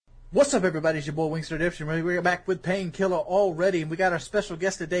What's up, everybody? It's your boy Wingster Redemption. We're back with Painkiller Already, and we got our special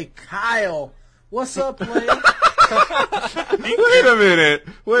guest today, Kyle. What's up, player? Wait a minute.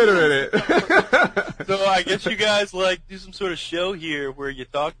 So I guess you guys do some sort of show here where you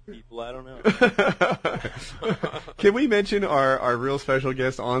talk to people. I don't know. Can we mention our real special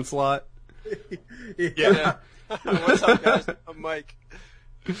guest, Onslaught? Yeah. What's up, guys? I'm Mike.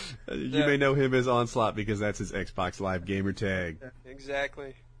 You may know him as Onslaught because that's his Xbox Live gamer tag.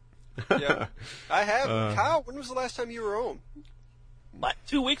 Exactly. Yeah. I have. Kyle, when was the last time you were on?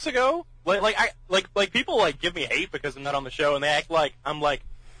 2 weeks ago. People give me hate because I'm not on the show, and they act like I'm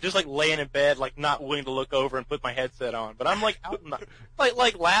just laying in bed, not willing to look over and put my headset on. But I'm out in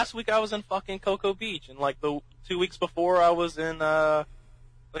the, last week I was in fucking Cocoa Beach, and the 2 weeks before I was in I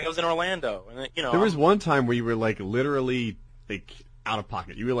was in Orlando, and there was one time where you were literally out of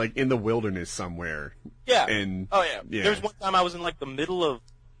pocket. You were in the wilderness somewhere. Yeah. And yeah. There was one time I was in the middle of,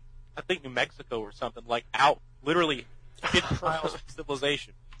 I think, New Mexico or something, out literally 50 miles of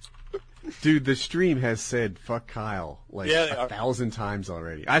civilization. Dude, the stream has said "fuck Kyle" 1,000 times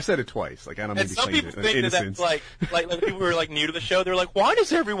already. I've said it twice. I don't mean to claim it. Some people think that's like people who are new to the show. They're like, "Why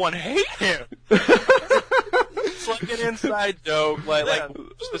does everyone hate him?" It's an inside joke,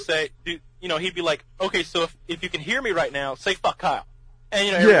 just to say, dude, he'd be like, "Okay, so if you can hear me right now, say fuck Kyle," and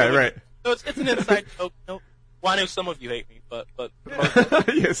yeah, right. So it's an inside joke. Well, I know some of you hate me, but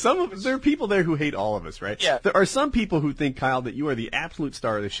yeah, there are people there who hate all of us, right? Yeah. There are some people who think, Kyle, that you are the absolute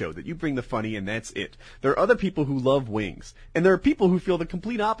star of the show, that you bring the funny and that's it. There are other people who love wings, and there are people who feel the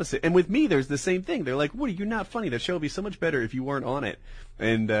complete opposite. And with me, there's the same thing. They're like, Woody, you're not funny. The show would be so much better if you weren't on it.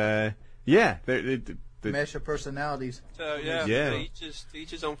 And mesh of personalities. So yeah. Yeah.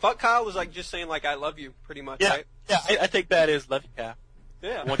 Each his own. Fuck Kyle was just saying I love you, pretty much. Yeah, right? yeah. I take that as love you, Kyle.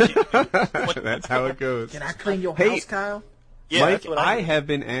 Yeah. That's how it goes. Can I clean your house, Kyle? Yeah, Mike, that's what I have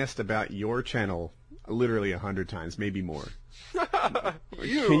been asked about your channel literally 100 times, maybe more. Can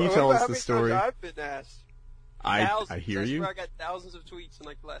you tell us the story? I've been asked. I hear you. I got thousands of tweets in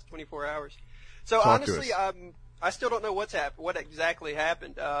the last 24 hours. So Talk honestly, I still don't know what exactly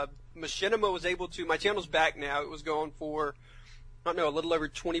happened. Machinima was able to. My channel's back now. It was going for, a little over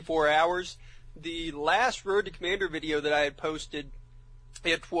 24 hours. The last Road to Commander video that I had posted,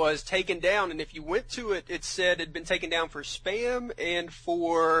 it was taken down, and if you went to it, it said it had been taken down for spam and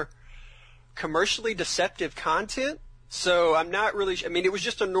for commercially deceptive content. So I'm not really it was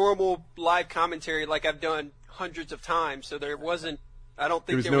just a normal live commentary like I've done hundreds of times, so there wasn't, I don't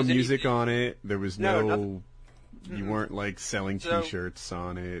think there was no music anything on it. There was nothing. You weren't selling T-shirts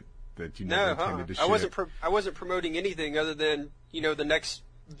on it that you No, never intended to ship. I wasn't promoting anything other than, the next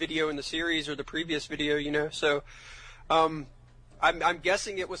video in the series or the previous video, so, I'm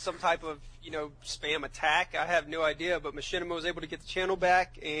guessing it was some type of, spam attack. I have no idea, but Machinima was able to get the channel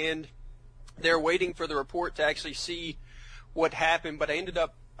back, and they're waiting for the report to actually see what happened. But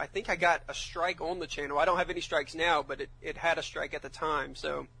I think I got a strike on the channel. I don't have any strikes now, but it had a strike at the time,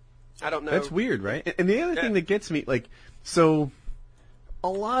 so I don't know. That's weird, right? And the other thing that gets me, so a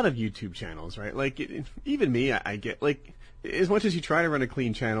lot of YouTube channels, right? Even me, I get, as much as you try to run a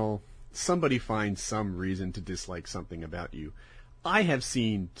clean channel, somebody finds some reason to dislike something about you. I have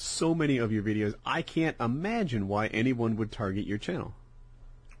seen so many of your videos, I can't imagine why anyone would target your channel.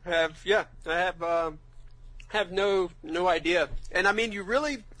 I have no idea. And I've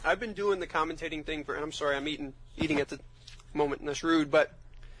been doing the commentating thing and I'm sorry, I'm eating at the moment and that's rude, but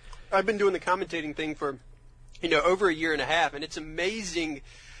I've been doing the commentating thing for, over a year and a half, and it's amazing.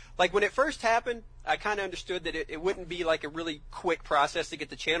 When it first happened, I kind of understood that it wouldn't be a really quick process to get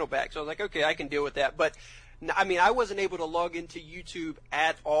the channel back. So I was like, okay, I can deal with that. But I wasn't able to log into YouTube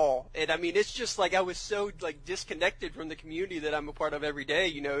at all. And it's just I was so disconnected from the community that I'm a part of every day.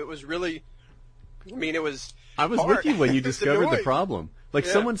 It was really, it was I was hard. with you when you discovered the annoying. problem.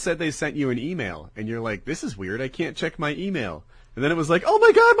 Someone said they sent you an email, and you're like, this is weird, I can't check my email. And then it was like, oh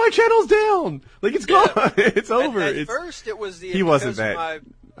my god, my channel's down! It's gone! It's over! At first, it was He wasn't that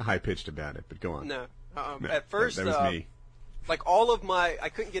high-pitched about it, but go on. No. No, at first, that was me. all of I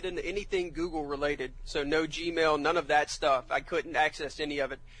couldn't get into anything Google related, so no Gmail, none of that stuff. I couldn't access any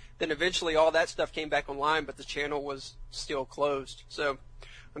of it. Then eventually all that stuff came back online, but the channel was still closed. So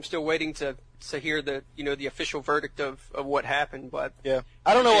I'm still waiting to hear the official verdict of what happened. But yeah,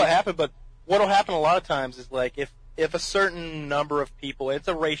 I don't know what happened, but what'll happen a lot of times is if a certain number of people, it's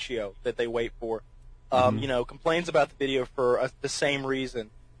a ratio that they wait for, complains about the video for the same reason,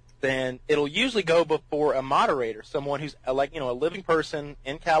 then it'll usually go before a moderator, someone who's a living person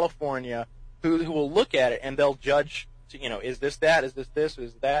in California who will look at it and they'll judge, is this that, is this,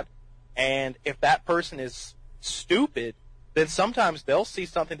 is that, and if that person is stupid, then sometimes they'll see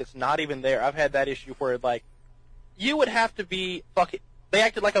something that's not even there. I've had that issue where, like, you would have to be fucking... They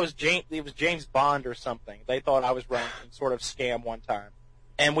acted like it was James Bond or something. They thought I was running some sort of scam one time.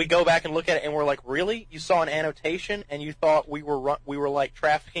 And we go back and look at it, and we're like, really? You saw an annotation, and you thought we were like,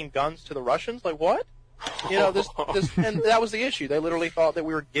 trafficking guns to the Russians? Like, what? You know, and that was the issue. They literally thought that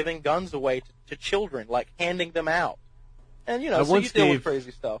we were giving guns away to children, like, handing them out. And, you know, so you deal with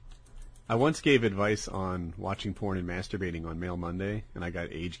crazy stuff. I once gave advice on watching porn and masturbating on Mail Monday, and I got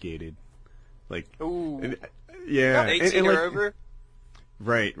age-gated. Like, ooh. Yeah. 18 or over?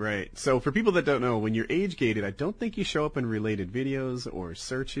 Right. So for people that don't know, when you're age-gated, I don't think you show up in related videos or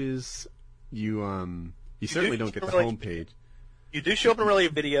searches. You certainly don't get the homepage. You do show up in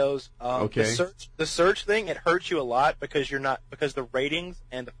related videos. Okay. The search thing, it hurts you a lot because because the ratings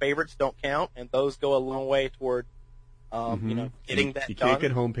and the favorites don't count, and those go a long way toward you know, getting that you done. You can't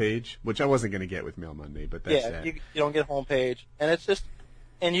get homepage, which I wasn't going to get with Mail Monday, but that's that. You don't get homepage, and it's just,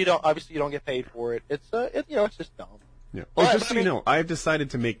 and you don't get paid for it. It's you know, it's just dumb. Yeah. Well, just so you know, I've decided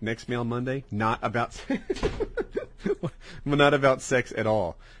to make next Mail Monday not about sex at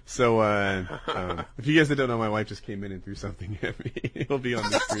all. So if you guys that don't know, my wife just came in and threw something at me. It'll be on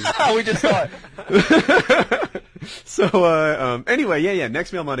the screen. We just saw it. So anyway, yeah.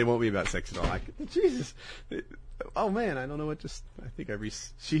 Next Mail Monday won't be about sex at all. Jesus. Oh man, I don't know what just. I think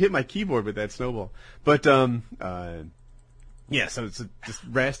she hit my keyboard with that snowball. But yeah, so it's just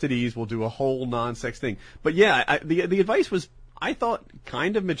rest at ease. We'll do a whole non-sex thing. But yeah, the advice was, I thought,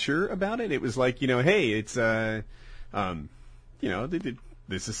 kind of mature about it. It was like, you know, hey, it's you know,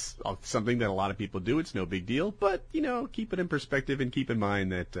 this is something that a lot of people do. It's no big deal, but you know, keep it in perspective and keep in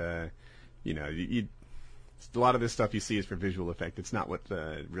mind that you know, a lot of this stuff you see is for visual effect. It's not what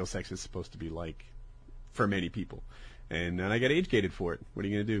real sex is supposed to be like for many people. And I got age-gated for it. What are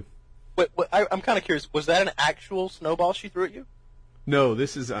you going to do? Wait, I'm kind of curious. Was that an actual snowball she threw at you? No,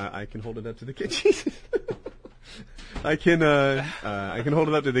 this is. I can hold it up to the Jesus. I can hold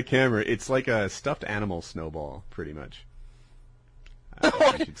it up to the camera. It's like a stuffed animal snowball, pretty much.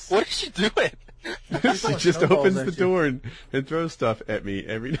 What is she doing? She just opens the door and throws stuff at me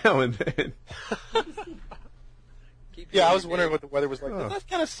every now and then. Yeah, I was wondering what the weather was like. That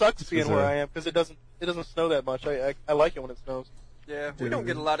kind of sucks being where I am because it doesn't snow that much. I like it when it snows. Yeah, we don't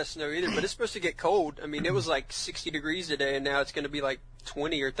get a lot of snow either, but it's supposed to get cold. I mean, it was like 60 degrees today, and now it's going to be like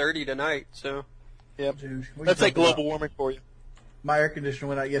 20 or 30 tonight. So, yeah, dude, that's like global warming for you. My air conditioner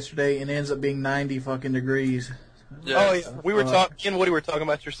went out yesterday, and it ends up being 90 fucking degrees. Yeah. Oh yeah, we were talking. Woody, we were talking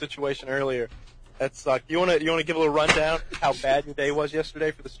about your situation earlier. That sucked. You wanna give a little rundown how bad your day was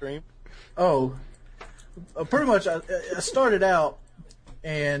yesterday for the stream? Oh, pretty much. I started out,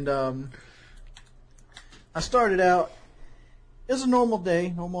 and it was a normal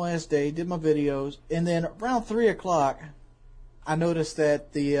day, normal ass day. Did my videos, and then around 3 o'clock, I noticed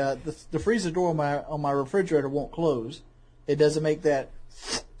that the freezer door on my refrigerator won't close. It doesn't make that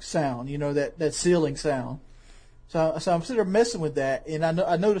sound, you know, that sealing sound. So I'm sitting there messing with that, and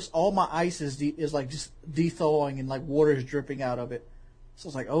I noticed all my ice is like just de-thawing and like water is dripping out of it. So I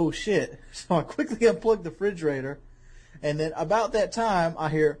was like, oh shit. So I quickly unplugged the refrigerator, and then about that time I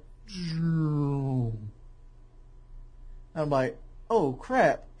hear, I'm like, oh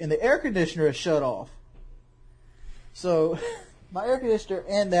crap, and the air conditioner is shut off. So my air conditioner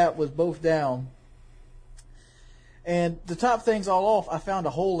and that was both down. And to top things all off, I found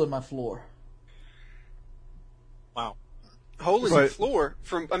a hole in my floor. Wow. Hole in the floor?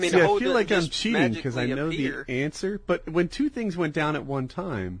 I feel like I'm cheating because I know the answer, but when two things went down at one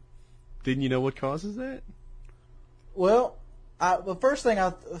time, didn't you know what causes that? Well, the first thing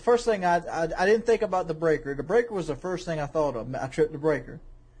I didn't think about the breaker. The breaker was the first thing I thought of. I tripped the breaker.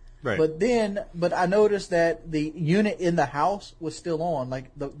 Right. But I noticed that the unit in the house was still on,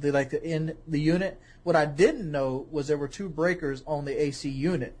 like the unit. What I didn't know was there were two breakers on the AC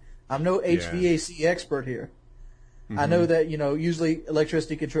unit. I'm no HVAC expert here. Mm-hmm. I know that, you know, usually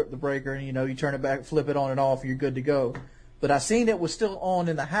electricity can trip the breaker and, you know, you turn it back, flip it on and off, and you're good to go. But I seen it was still on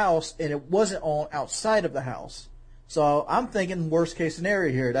in the house and it wasn't on outside of the house. So I'm thinking worst case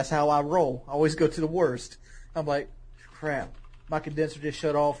scenario here. That's how I roll. I always go to the worst. I'm like, crap, my condenser just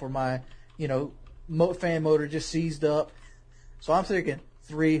shut off or my, you know, fan motor just seized up. So I'm thinking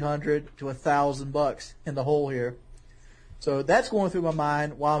 $300 to $1,000 in the hole here. So that's going through my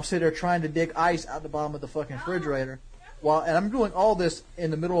mind while I'm sitting there trying to dig ice out the bottom of the fucking refrigerator. And I'm doing all this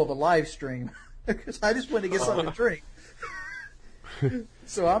in the middle of a live stream because I just went to get something to drink.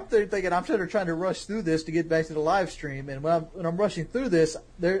 So I'm thinking I'm sitting there trying to rush through this to get back to the live stream. And when I'm rushing through this,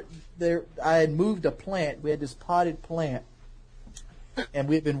 I had moved a plant. We had this potted plant, and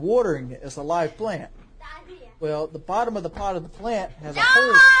we had been watering it as a live plant. Well, the bottom of the pot of the plant has a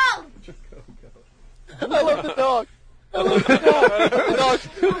hole. I love the dog. I love the dog.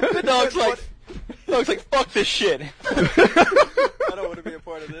 The dog's like, fuck this shit. I don't want to be a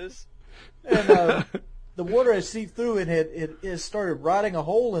part of this. And the water has seeped through and it started rotting a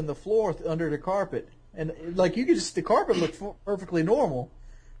hole in the floor under the carpet. And like you could just, the carpet looked perfectly normal.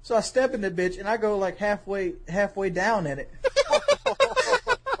 So I step in the bitch and I go like halfway down in it.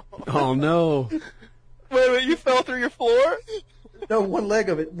 Oh no. Wait, you fell through your floor? No, one leg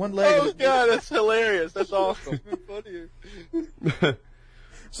of it. Oh god, that's hilarious. That's awesome.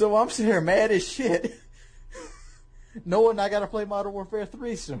 So I'm sitting here mad as shit, knowing I gotta play Modern Warfare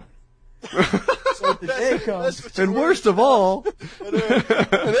 3 soon. So the day comes. And worst of all, and then I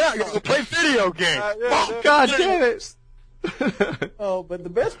gotta go play video games. God damn it. Oh, but the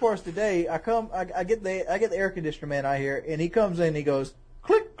best part's today. I get the air conditioner man out here, and he comes in and he goes,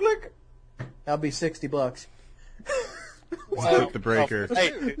 click, click. That'll be $60. Click the breaker.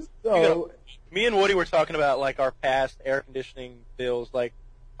 Hey, So, me and Woody were talking about like our past air conditioning bills. Like,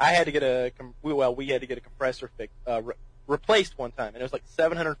 we had to get a compressor replaced one time, and it was like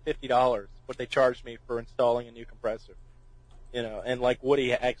 $750 what they charged me for installing a new compressor. You know, and like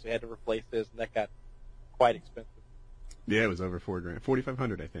Woody actually had to replace this, and that got quite expensive. Yeah, it was over $4,000,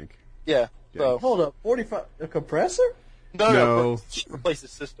 $4,500, I think. Yeah. So hold up, 45 a compressor? no. Replace the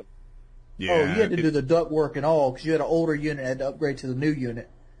system. Yeah, Oh, you had to do the duct work and all because you had an older unit and had to upgrade to the new unit.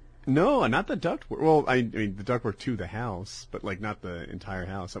 No, not the ductwork. Well, I mean the ductwork to the house, but like not the entire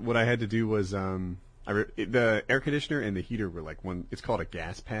house. What I had to do was the air conditioner and the heater were like one. It's called a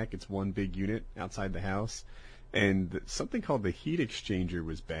gas pack. It's one big unit outside the house, and something called the heat exchanger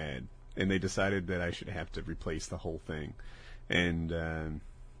was bad, and they decided that I should have to replace the whole thing. And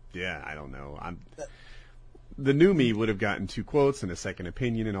yeah, I don't know. The new me would have gotten 2 quotes and a second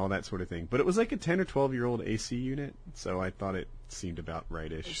opinion and all that sort of thing. But it was like a 10 or 12-year-old AC unit, so I thought it seemed about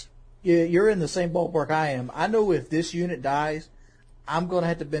right-ish. Yeah, you're in the same ballpark I am. I know if this unit dies, I'm going to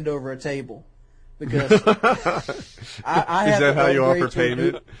have to bend over a table. Because I have Is that to how you upgrade offer to a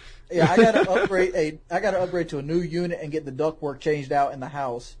payment? I got to upgrade to a new unit and get the ductwork changed out in the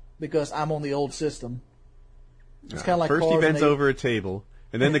house because I'm on the old system. It's kind of like first he cars bends over a table,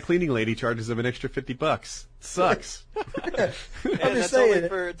 and then the cleaning lady charges him an extra $50. Sucks. I'm And just that's saying. only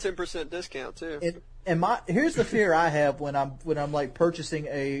for a 10% discount too. And here's the fear I have when I'm like purchasing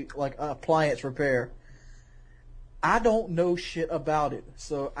a appliance repair. I don't know shit about it,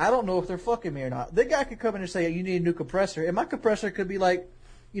 so I don't know if they're fucking me or not. The guy could come in and say, "You need a new compressor," and my compressor could be like,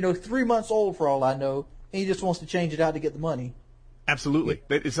 3 months old for all I know, and he just wants to change it out to get the money. Absolutely.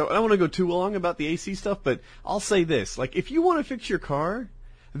 So I don't want to go too long about the AC stuff, but I'll say this. Like, if you want to fix your car,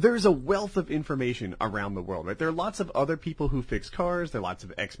 there's a wealth of information around the world, right? There are lots of other people who fix cars. There are lots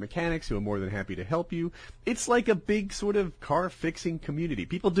of ex-mechanics who are more than happy to help you. It's like a big sort of car-fixing community.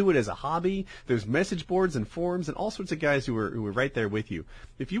 People do it as a hobby. There's message boards and forums and all sorts of guys who are right there with you.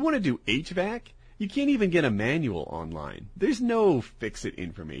 If you want to do HVAC, you can't even get a manual online. There's no fix-it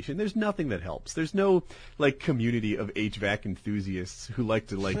information. There's nothing that helps. There's no, community of HVAC enthusiasts who like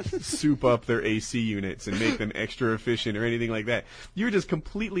to, soup up their AC units and make them extra efficient or anything like that. You're just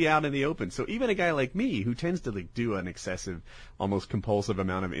completely out in the open. So even a guy like me, who tends to, do an excessive, almost compulsive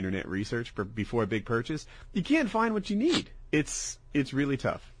amount of internet research before a big purchase, you can't find what you need. It's really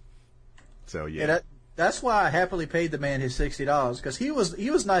tough. So, yeah. And that's why I happily paid the man his $60 because he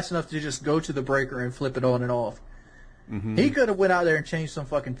was nice enough to just go to the breaker and flip it on and off. Mm-hmm. He could have went out there and changed some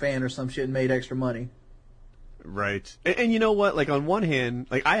fucking fan or some shit and made extra money. Right. And you know what? On one hand,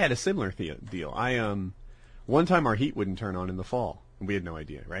 I had a similar deal. One time our heat wouldn't turn on in the fall. And we had no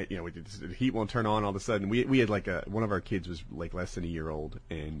idea, right? The heat won't turn on all of a sudden. We had one of our kids was less than a year old,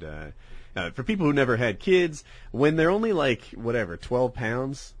 and for people who never had kids, when they're only 12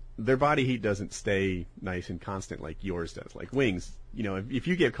 pounds. Their body heat doesn't stay nice and constant like yours does. Like wings, if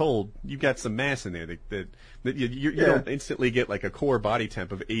you get cold, you've got some mass in there that you don't instantly get a core body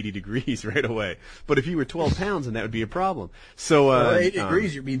temp of 80 degrees right away. But if you were 12 pounds, then that would be a problem. So 80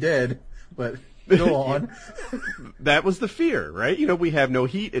 degrees, you'd be dead. But go on. That was the fear, right? We have no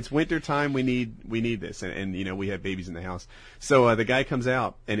heat. It's winter time. We need this, and we have babies in the house. So the guy comes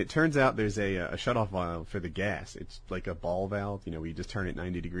out, and it turns out there's a shutoff valve for the gas. It's like a ball valve. Where you just turn it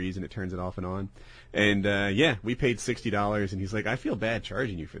 90 degrees and it turns it off and on. And we paid $60, and he's like, I feel bad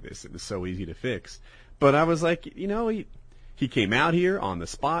charging you for this. It was so easy to fix. But I was like, he came out here on the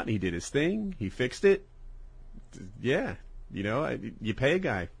spot. He did his thing. He fixed it. Yeah, you pay a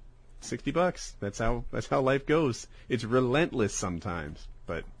guy $60. That's how life goes. It's relentless sometimes,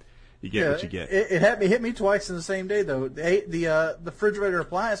 but you get what you get. It hit me twice in the same day though. The refrigerator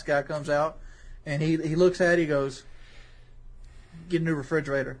appliance guy comes out And he looks at it, he goes, get a new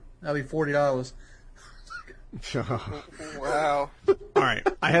refrigerator. That'll be $40. Wow. All right,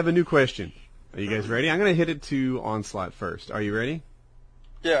 I have a new question. Are you guys ready? I'm going to hit it to Onslaught first. Are you ready?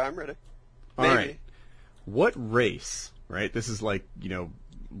 Yeah, I'm ready. All Maybe. right. What race, right? This is like,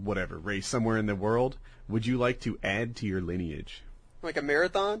 whatever, race somewhere in the world, would you like to add to your lineage? Like a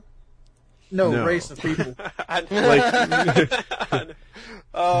marathon? No, race of people. Like, Would I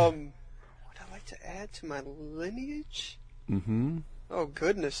like to add to my lineage? mm-hmm. Oh,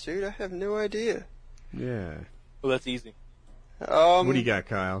 goodness, dude. I have no idea. Yeah. Well, that's easy. What do you got,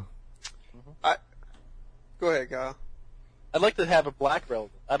 Kyle? Go ahead, Kyle. I'd like to have a black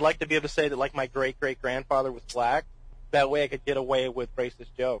relative. I'd like to be able to say that, like, my great-great-grandfather was black. That way I could get away with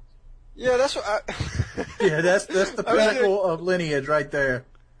racist jokes. Yeah, that's what Yeah, that's the pinnacle of lineage right there.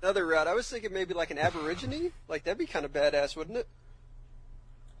 Another route. I was thinking maybe like an aborigine. Like, that'd be kind of badass, wouldn't it?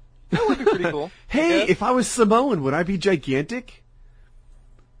 That would be pretty cool. Hey, if I was Samoan, would I be gigantic?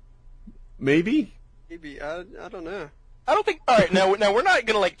 Maybe. Maybe. I don't know. I don't think. All right, now we're not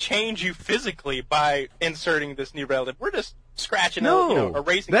gonna like change you physically by inserting this new relative. We're just scratching out,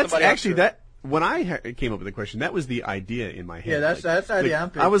 erasing that's somebody. actually that. When I came up with the question, that was the idea in my head. Yeah, that's the idea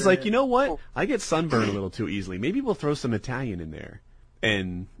I'm I was picturing, like, you know what? I get sunburned a little too easily. Maybe we'll throw some Italian in there,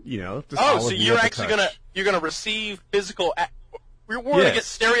 and just so you're actually gonna receive physical. We're gonna get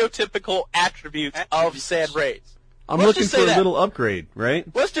stereotypical attributes of said race. I'm looking for a little upgrade, right?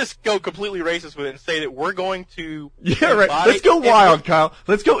 Let's just go completely racist with it and say that we're going to. Yeah, right. Let's go wild, Kyle.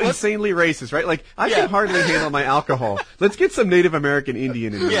 Let's go insanely racist, right? Like, I can hardly handle my alcohol. Let's get some Native American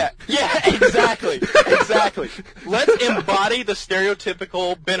Indian in there. Yeah, exactly. Exactly. Let's embody the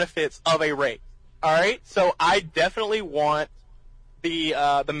stereotypical benefits of a race. All right? So I definitely want the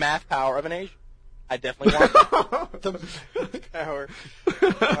math power of an Asian. I definitely want the power.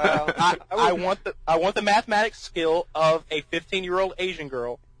 Wow. I want the mathematics skill of a 15-year-old Asian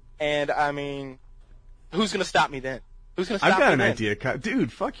girl, and I mean, who's gonna stop me then? Who's gonna stop me then? I've got an idea,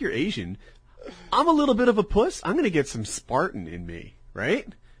 dude. Fuck your Asian. I'm a little bit of a puss. I'm gonna get some Spartan in me, right?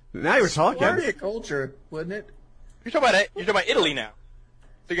 Now you're talking. Spartan culture, wouldn't it? You're talking about Italy now.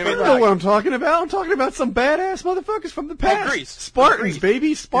 So I don't know what I'm talking about. I'm talking about some badass motherfuckers from the past. Greece. Spartans,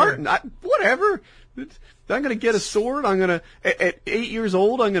 baby. Spartan. Yeah. Whatever. I'm going to get a sword. I'm going to, at 8 years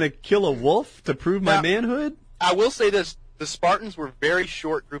old, I'm going to kill a wolf to prove my manhood. I will say this. The Spartans were a very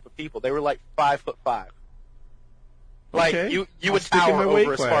short group of people. They were like 5'5". Like, you would tower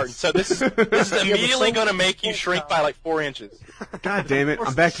over a Spartan. So this is immediately going to make you shrink by like 4 inches. God damn it.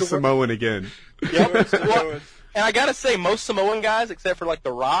 I'm back to Samoan again. Yep. And I got to say, most Samoan guys, except for like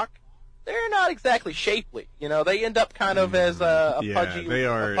The Rock, they're not exactly shapely. They end up kind of as a pudgy.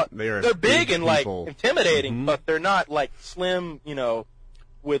 They're big and like people. intimidating, but they're not like slim,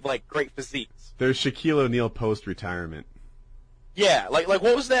 with like great physiques. They're Shaquille O'Neal post-retirement. Yeah, like what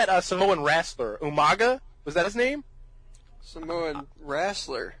was that Samoan wrestler? Umaga? Was that his name? Samoan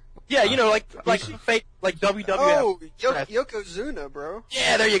wrestler. Yeah, like fake like WWF. Oh, Yokozuna, bro.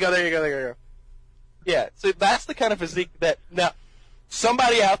 Yeah, there you go. Yeah, so that's the kind of physique that now.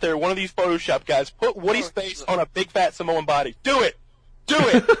 Somebody out there, one of these Photoshop guys, put Woody's face on a big fat Samoan body. Do it!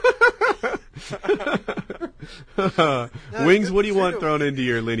 Wings, what do you want thrown into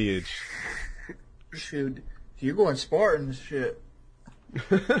your lineage? Shoot, you're going Spartans, shit.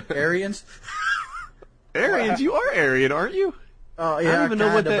 Aryans? Aryans? You are Aryan, aren't you? Oh yeah, I don't even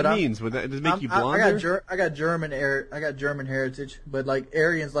know what that means. Does it make you blonder? I got German heritage, but like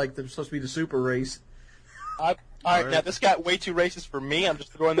Aryans, like they're supposed to be the super race. All right, now this got way too racist for me. I'm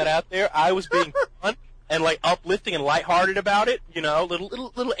just throwing that out there. I was being fun and like uplifting and lighthearted about it.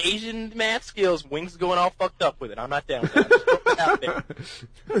 Little Asian math skills. Wings is going all fucked up with it. I'm not down with that. I'm just throwing it out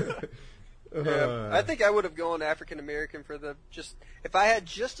there. I think I would have gone African American for if I had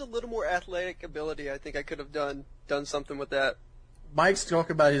just a little more athletic ability. I think I could have done something with that. Mike's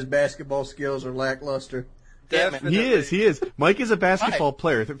talking about his basketball skills are lackluster. Definitely. He is. Mike is a basketball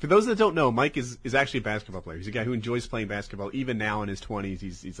player. For those that don't know, Mike is actually a basketball player. He's a guy who enjoys playing basketball. Even now in his 20s,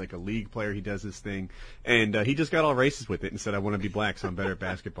 he's like a league player. He does this thing. And he just got all racist with it and said, I want to be black, so I'm better at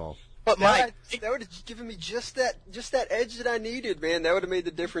basketball. But Mike, that would have given me just that edge that I needed, man. That would have made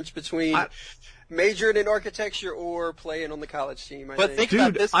the difference between majoring in architecture or playing on the college team. I think.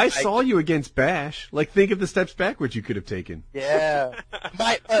 Dude, I saw you against Bash. Like, think of the steps backwards you could have taken. Yeah.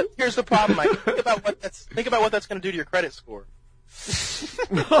 Mike, here's the problem, Mike. Think about what that's going to do to your credit score.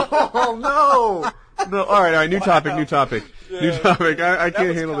 Oh no! No. All right. New topic. I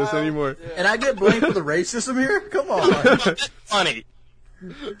can't handle this anymore. And I get blamed for the racism here. Come on. That's funny.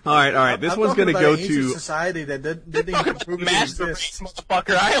 All right. This one's going to go to society that didn't even prove Master race,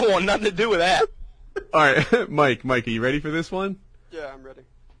 motherfucker. I don't want nothing to do with that. All right, Mike, are you ready for this one? Yeah, I'm ready.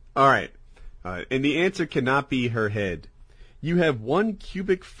 All right. And the answer cannot be her head. You have 1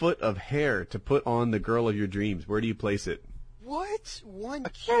 cubic foot of hair to put on the girl of your dreams. Where do you place it? What?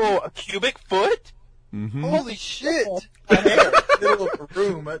 A cubic foot? Mm-hmm. Holy shit! Middle of a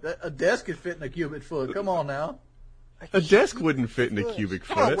room. A desk could fit in a cubic foot. Come on now. A desk wouldn't fit in a cubic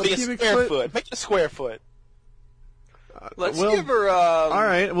foot. Come on, what are you, square foot? Make it a square foot. Let's give her. All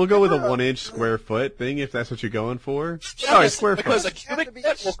right, we'll go with a 1-inch square foot thing if that's what you're going for. Yeah, All right, square foot. Because a cubic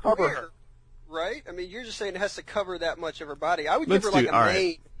foot will cover her. Right? I mean, you're just saying it has to cover that much of her body. I would Let's give her like do- a all right.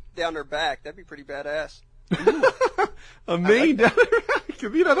 mane down her back. That'd be pretty badass. A mane down her back.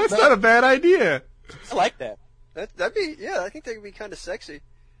 You know, that's not a bad idea. I like that. That'd be, yeah, I think that would be kind of sexy.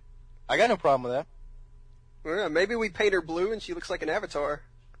 I got no problem with that. Well, yeah, maybe we paint her blue and she looks like an avatar.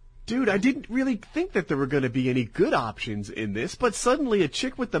 Dude, I didn't really think that there were going to be any good options in this, but suddenly a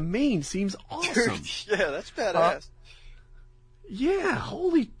chick with the mane seems awesome. Yeah, that's badass. Yeah,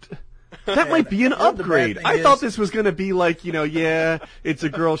 holy... That might be an upgrade. I thought this was going to be like, you know, yeah, it's a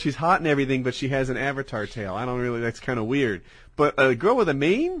girl, she's hot and everything, but she has an avatar tail. I don't really, that's kind of weird. But a girl with a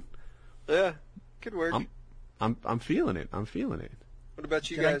mane? Yeah, could work. I'm feeling it. I'm feeling it. What about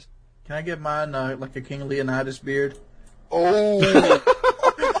you guys? Can I get mine like a King Leonidas beard? Oh!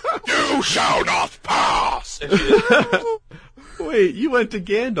 You shall not pass! Wait, you went to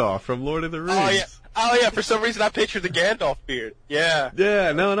Gandalf from Lord of the Rings. Oh yeah, for some reason I pictured the Gandalf beard. Yeah.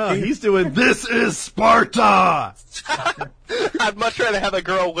 Yeah, no, he's doing, this is Sparta! I'd much rather have a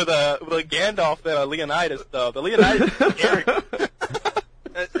girl with a Gandalf than a Leonidas, though. The Leonidas is scary.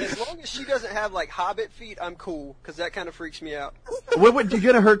 As long as she doesn't have, like, hobbit feet, I'm cool, because that kind of freaks me out. What, you're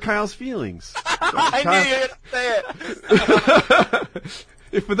going to hurt Kyle's feelings. I knew you were going to say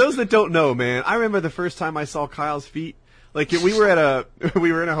it. For those that don't know, man, I remember the first time I saw Kyle's feet. Like, we were in a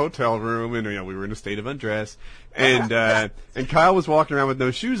hotel room, and, you know, we were in a state of undress, and Kyle was walking around with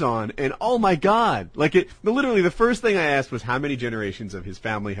no shoes on, and oh my god, like literally the first thing I asked was how many generations of his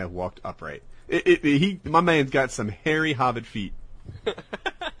family have walked upright. My man's got some hairy hobbit feet.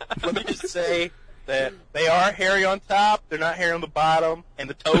 Let me just say that they are hairy on top, they're not hairy on the bottom, and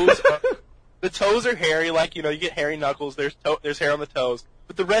the toes are hairy, like, you know, you get hairy knuckles, there's hair on the toes.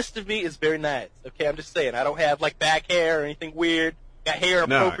 But the rest of me is very nice. Okay, I'm just saying. I don't have, like, back hair or anything weird. Got hair in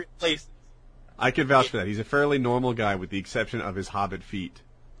appropriate places. I can vouch for that. He's a fairly normal guy with the exception of his hobbit feet.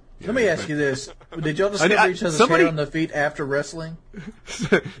 Let me ask you this. Did y'all discover each other's hair on the feet after wrestling?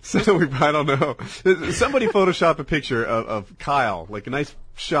 I don't know. Somebody photoshopped a picture of Kyle, like a nice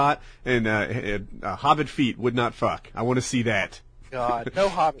shot, and hobbit feet would not fuck. I want to see that. God, no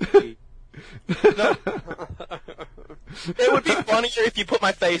hobbit feet. No. It would be funnier if you put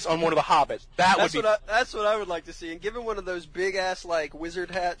my face on one of the hobbits. That's what I would like to see. And give him one of those big ass like wizard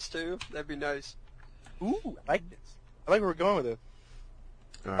hats too. That'd be nice. Ooh, I like this. I like where we're going with it.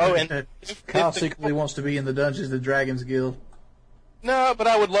 Right. Oh, and Kyle secretly wants to be in the Dungeons and Dragons Guild. No, but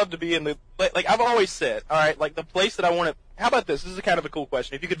I would love to be in the, like I've always said, all right, like the place that I want to. How about this? This is kind of a cool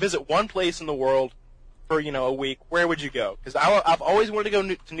question. If you could visit one place in the world for, you know, a week, where would you go? Because I've always wanted to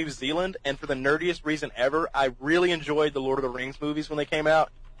go to New Zealand, and for the nerdiest reason ever, I really enjoyed the Lord of the Rings movies when they came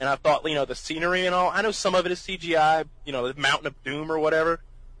out, and I thought, you know, the scenery and all, I know some of it is CGI, you know, the Mountain of Doom or whatever,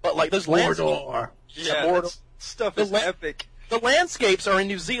 but like those landscapes, stuff is epic. The landscapes are in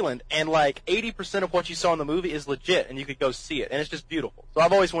New Zealand, and like 80% of what you saw in the movie is legit, and you could go see it, and it's just beautiful. So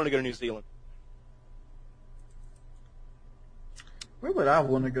I've always wanted to go to New Zealand. Where would I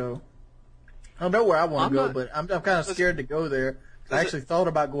want to go? I don't know where I want to go, but I'm kind of scared to go there. I actually thought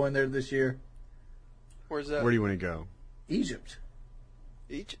about going there this year. Where's that? Where do you want to go? Egypt.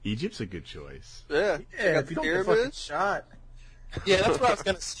 Egypt's a good choice. Yeah, if you don't get fucking shot. Yeah, that's what I was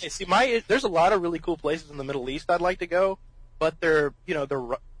gonna say. See, there's a lot of really cool places in the Middle East I'd like to go, but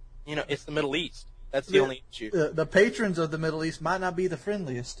it's the Middle East. That's the only issue. The patrons of the Middle East might not be the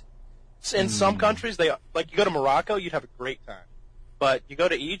friendliest. In some countries, you go to Morocco, you'd have a great time. But you go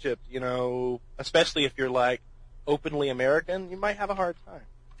to Egypt, you know, especially if you're, like, openly American, you might have a hard time.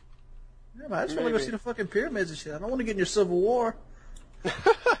 Yeah, man, I just want to go see the fucking pyramids and shit. I don't want to get in your Civil War.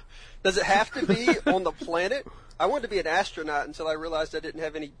 Does it have to be on the planet? I wanted to be an astronaut until I realized I didn't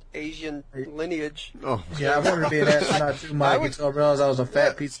have any Asian lineage. Oh, yeah, I wanted to be an astronaut too, Mike, until I realized I was a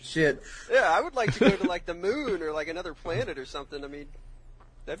fat piece of shit. Yeah, I would like to go to, like, the moon or, like, another planet or something. I mean,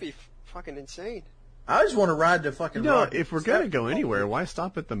 that'd be fucking insane. I just want to ride the fucking rocket. If we're going to go anywhere, why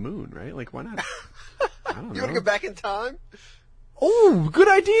stop at the moon, right? Like, why not? I don't know. You want to go back in time? Oh, good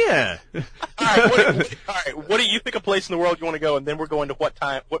idea. All right. What do you pick a place in the world you want to go, and then we're going to what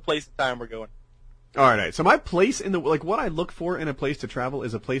place and time we're going. All right. So my place what I look for in a place to travel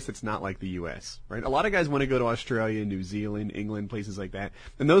is a place that's not like the U.S., right? A lot of guys want to go to Australia, New Zealand, England, places like that.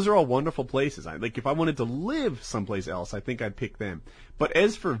 And those are all wonderful places. If I wanted to live someplace else, I think I'd pick them. But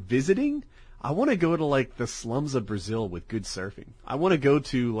as for visiting, I want to go to like the slums of Brazil with good surfing. I want to go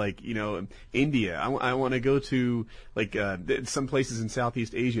to India. I want to go to some places in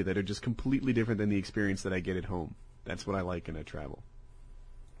Southeast Asia that are just completely different than the experience that I get at home. That's what I like in a travel.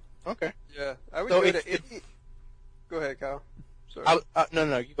 Okay. Yeah, I would go to. Go ahead, Kyle. Sorry.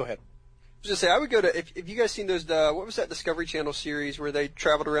 No, you go ahead. I was just say I would go to if you guys seen those what was that Discovery Channel series where they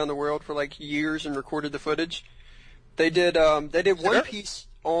traveled around the world for like years and recorded the footage? They did one piece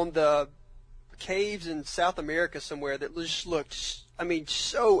on the caves in South America somewhere that just looked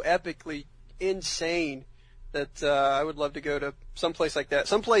so epically insane that I would love to go to some place like that.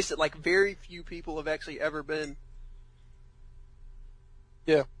 Some place that like very few people have actually ever been.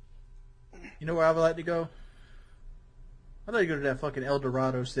 Yeah. You know where I would like to go? I'd like to go to that fucking El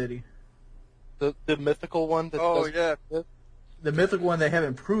Dorado city. The mythical one? Yeah. The mythical one they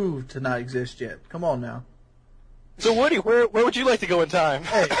haven't proved to not exist yet. Come on now. So, Woody, where would you like to go in time?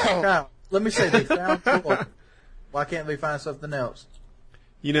 Hey, Kyle, let me say, they found gold. Why can't they find something else?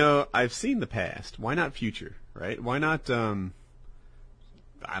 I've seen the past. Why not future, right? Why not,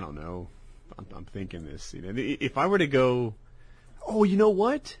 I don't know. I'm thinking this. If I were to go, oh, you know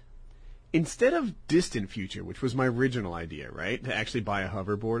what? Instead of distant future, which was my original idea, right, to actually buy a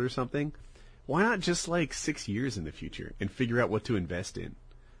hoverboard or something, why not just 6 years in the future and figure out what to invest in?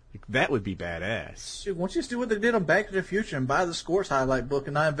 That would be badass. Dude, why don't you just do what they did on Back to the Future and buy the Scores highlight book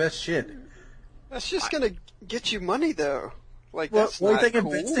and not invest shit? That's just gonna get you money, though. What That's do you not think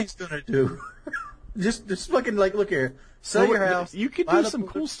cool. investing's gonna do? just fucking look here, sell your house. You could do some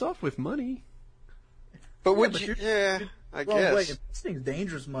cool stuff with money. But would you? Yeah, I guess. Investing's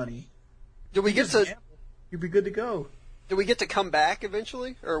dangerous money. Do we get to? You'd be good to go. Do we get to come back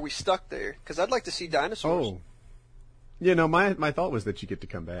eventually, or are we stuck there? Because I'd like to see dinosaurs. Oh. Yeah, no, my thought was that you get to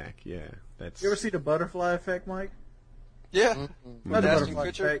come back. Yeah, that's. You ever see the butterfly effect, Mike? Yeah. Not the Asking butterfly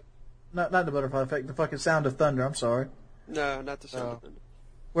Kutcher? effect. Not the butterfly effect. The fucking Sound of Thunder. I'm sorry. No, not the Sound of Thunder.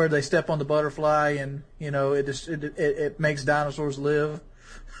 Where they step on the butterfly and it makes dinosaurs live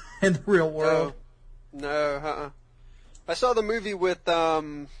in the real world. No. I saw the movie with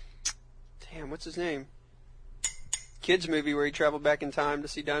what's his name? Kids movie where he traveled back in time to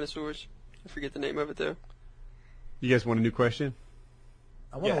see dinosaurs. I forget the name of it though. You guys want a new question?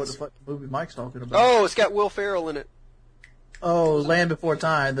 I wonder what the fuck movie Mike's talking about. Oh, it's got Will Ferrell in it. Oh, Land Before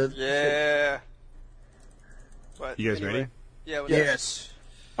Time. Yeah. But You guys ready? Yeah. Yes.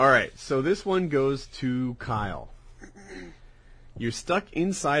 All right, so this one goes to Kyle. You're stuck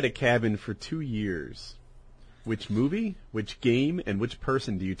inside a cabin for 2 years. Which movie, which game, and which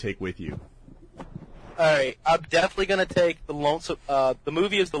person do you take with you? All right, I'm definitely going to take the Lonesome. The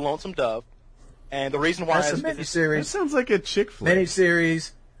movie is The Lonesome Dove, and the reason why That's is a That miniseries. sounds like a chick flick.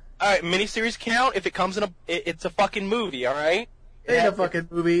 Miniseries. all right, miniseries count if it comes in it's a fucking movie. All right, It ain't a fucking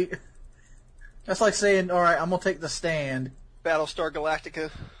movie. That's like saying, all right, I'm gonna take The Stand. Battlestar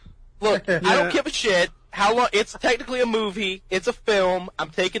Galactica. Look, I Yeah. don't give a shit how long. It's technically a movie. It's a film. I'm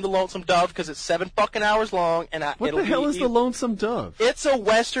taking The Lonesome Dove because it's 7 fucking hours long, and What the hell is The Lonesome Dove? It's a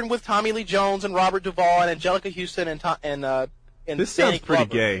western with Tommy Lee Jones and Robert Duvall and Angelica Houston and This Danny sounds pretty Glover.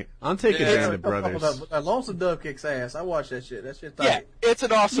 gay. I'm taking Yeah. Band of Brothers. Lonesome Dove kicks ass. I watch that shit. That shit tight. Yeah, it's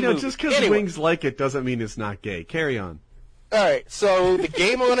an awesome movie. Just because Anyway. Wings like it doesn't mean it's not gay. Carry on. All right, so the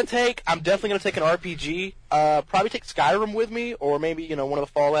game I'm going to take, I'm definitely going to take an RPG. Probably take Skyrim with me, or maybe one of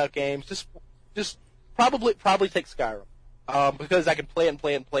the Fallout games. Just probably take Skyrim, because I can play it and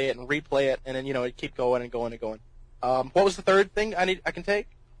play it and play it and replay it, and then it keep going and going and going. What was the third thing I can take?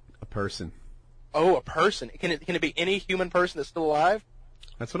 A person. Oh, a person. Can it be any human person that's still alive?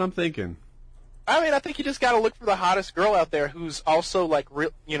 That's what I'm thinking. I mean, I think you just got to look for the hottest girl out there who's also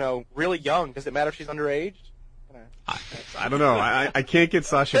really young. Does it matter if she's underage? I don't know. I can't get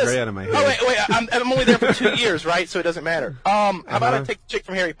Sasha Grey out of my head. Oh wait! I'm only there for 2 years, right? So it doesn't matter. How about I take the chick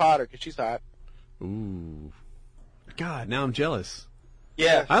from Harry Potter because she's hot? Ooh. God, now I'm jealous.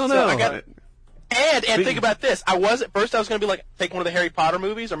 Yeah, I don't know. And think about this. I was going to be like take one of the Harry Potter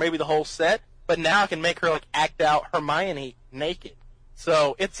movies or maybe the whole set, but now I can make her act out Hermione naked.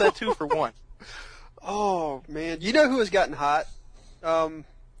 So it's a 2 for 1. Oh man, you know who has gotten hot?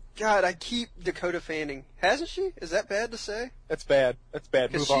 God, I keep Dakota Fanning. Hasn't she? Is that bad to say? That's bad.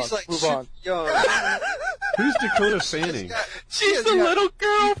 Because she's Move on. young. Who's Dakota Fanning? She's the little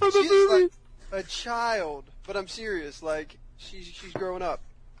girl from the movie. Like a child, but I'm serious. she's growing up.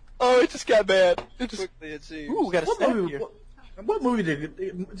 Oh, it just got bad. It just Quickly, it seems. Ooh, we got a What snap movie? here. What movie did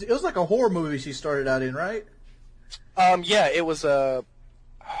it was like a horror movie she started out in, right? Yeah, it was No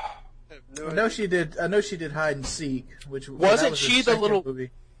I know she did. I know she did Hide and Seek, which Wasn't that was her she the second little- movie?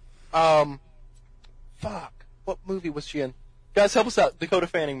 fuck. What movie was she in? Guys, help us out. Dakota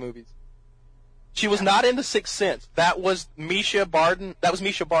Fanning movies. She was not in The Sixth Sense. That was Misha Barton.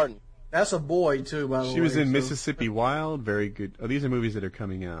 That's a boy too, by the way. She was in so- Mississippi Wild. Very good. Oh, these are movies that are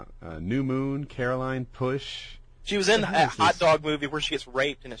coming out. New Moon, Caroline, Push, She was in What a is hot this? dog movie where she gets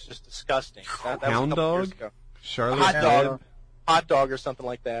raped and it's just disgusting. That was a Hound couple Dog, years ago. Charlotte Hot Head, dog. Hot dog or something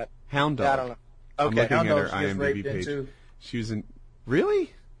like that. Hound Dog. Yeah, I don't know. I'm Okay. looking Hound at her Dog, she gets IMDb raped in page. too. She was in.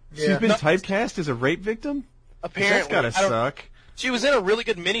 Really? Yeah. She's been No. typecast as a rape victim? Apparently. That's gotta I don't- suck. She was in a really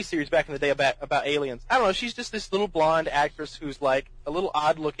good miniseries back in the day about aliens. I don't know. She's just this little blonde actress who's like a little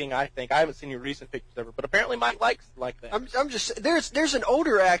odd looking. I think I haven't seen any recent pictures of her, but apparently Mike likes like that. I'm just there's an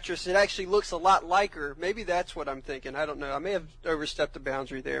older actress that actually looks a lot like her. Maybe that's what I'm thinking. I don't know. I may have overstepped the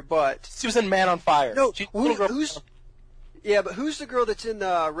boundary there, but She was in Man on Fire. no. She's a little girl- Who's? Yeah, but who's the girl that's in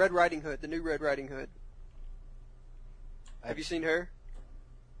Red Riding Hood? The new Red Riding Hood. Have you seen her?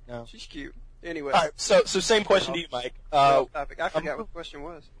 No. She's cute. Anyway, All right. So same question to you, Mike. topic. I forgot what the question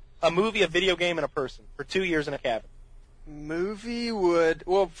was. A movie, a video game, and a person for 2 years in a cabin. Movie would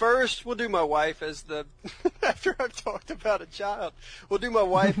first we'll do my wife as the after I've talked about a child. We'll do my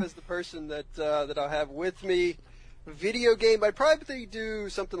wife as the person that I'll have with me. Video game, I'd probably do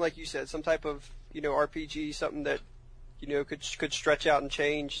something like you said, some type of RPG, something that could stretch out and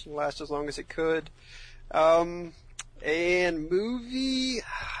change and last as long as it could. And movie,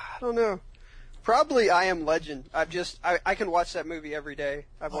 I don't know. Probably I Am Legend. I can watch that movie every day.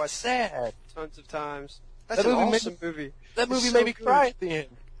 I've watched sad. tons of times. That's That an movie awesome movie. That movie It's made so me good. cry at the end.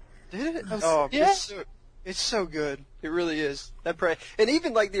 Did it? Oh, yeah. It's so good. It really is. And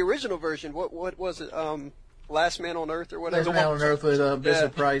even like the original version. What was it? Last Man on Earth or whatever. Last Man on Earth with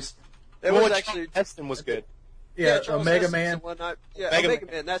Vincent Price. It Well, was what actually Heston was good. Yeah, Charles Mega Heston's Man. the one Mega Mega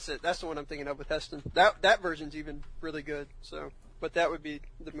Man. Man. That's it. That's the one I'm thinking of with Heston. That version's even really good. So, but that would be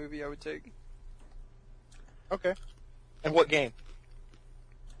the movie I would take. Okay. And what game?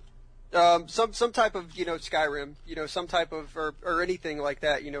 Some type of Skyrim, some type of or anything like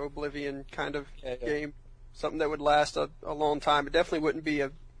that, Oblivion kind of Yeah. game, something that would last a long time. It definitely wouldn't be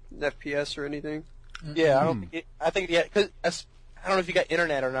an FPS or anything. Yeah, I don't. I think because I don't know if you got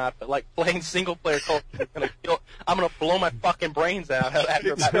internet or not, but like playing single player Call of Duty is gonna kill. I'm gonna blow my fucking brains out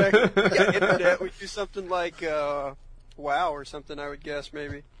after about. Yeah, internet would do something like WoW or something. I would guess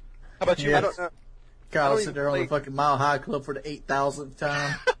maybe. How about you? Yeah. I don't know. Kyle I don't sitting there on even the fucking Mile High Club for the 8,000th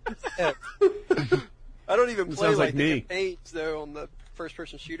time. I don't even play Sounds like the me. campaigns though on the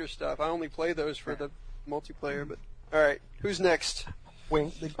first-person shooter stuff. I only play those for the multiplayer. But all right, who's next?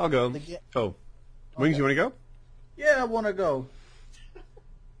 Wing. I'll go. Oh. Wings, you want to go? Yeah, I want to go.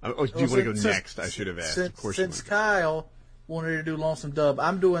 Oh, do you want to go next? I should have asked. Of course you Since want to Kyle wanted to do Lonesome Dub,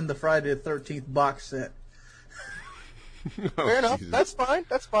 I'm doing the Friday the 13th box set. go. Oh, Fair enough. Jesus. That's fine.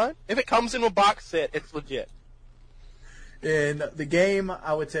 That's fine. If it comes in a box set, it's legit. And the game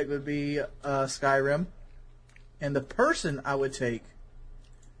I would take would be Skyrim. And the person I would take...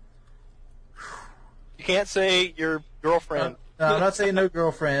 You can't say your girlfriend. No, I'm not saying no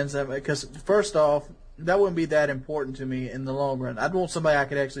girlfriends, because first off, that wouldn't be that important to me in the long run. I'd want somebody I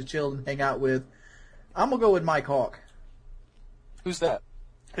could actually chill and hang out with. I'm going to go with Mike Hawk. Who's that?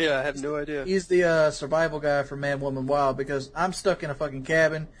 Yeah, I have no idea. He's the survival guy for Man, Woman, Wild, because I'm stuck in a fucking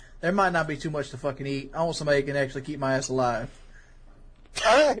cabin. There might not be too much to fucking eat. I want somebody who can actually keep my ass alive.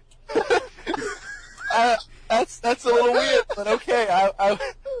 All right. That's a little weird, but okay.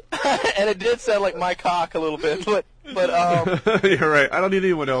 And it did sound like my cock a little bit, but You're right. I don't need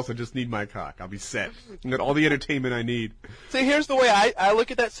anyone else. I just need my cock. I'll be set. I got all the entertainment I need. see, here's the way I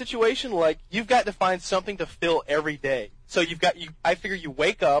look at that situation. Like, you've got to find something to fill every day. So I figure you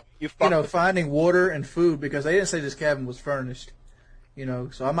wake up, you fuck Finding water and food, because they didn't say this cabin was furnished.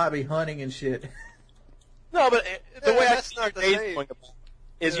 So I might be hunting and shit. No, but the Yeah, way I that's see not your the days same. going about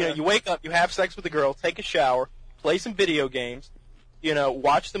is, Yeah. you wake up, you have sex with the girl, take a shower, play some video games,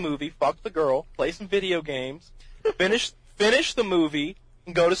 watch the movie, fuck the girl, play some video games, finish the movie,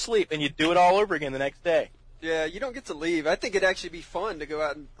 and go to sleep, and you do it all over again the next day. Yeah, you don't get to leave. I think it'd actually be fun to go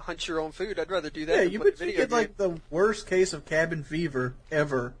out and hunt your own food. I'd rather do that Yeah, than you play a would video get game. like the worst case of cabin fever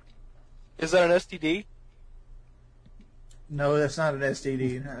ever. Is that an STD? No, that's not an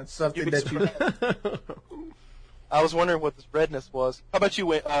STD. That's something You'd be that you... I was wondering what this redness was. How about you,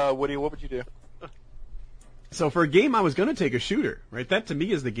 Woody? What would you do? So for a game I was going to take a shooter, right? That to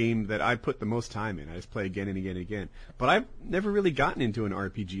me is the game that I put the most time in. I just play again and again and again. But I've never really gotten into an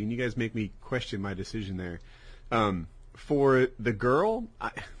RPG, and you guys make me question my decision there. For the girl,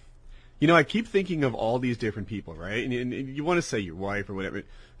 I keep thinking of all these different people, right? And you want to say your wife or whatever.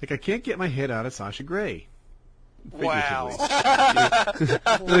 Like, I can't get my head out of Sasha Grey. Wow.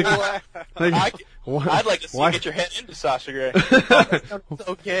 I'd like to see you get your head into Sasha Grey. It's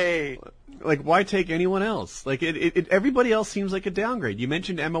okay. Like, why take anyone else? Like, everybody else seems like a downgrade. You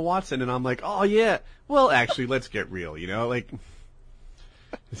mentioned Emma Watson, and I'm like, oh yeah. Well, actually, let's get real. Like,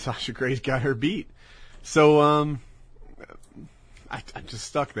 Sasha Grey's got her beat. So, I'm just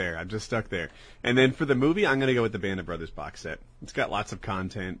stuck there. And then for the movie, I'm gonna go with the Band of Brothers box set. It's got lots of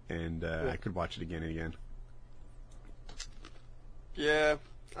content, and I could watch it again and again. Yeah,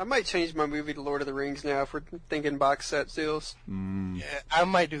 I might change my movie to Lord of the Rings now if we're thinking box set deals. Yeah, I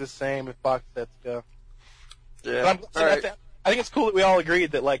might do the same if box sets go. Yeah, I think it's cool that we all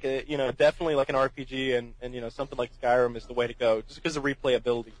agreed that, like, definitely like an RPG and something like Skyrim is the way to go, just because of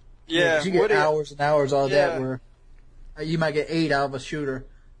replayability. Yeah, you get hours and hours out of that where you might get 8 out of a shooter.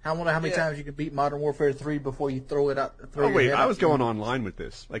 I wonder how many times you can beat Modern Warfare 3 before you throw it out. I was going online with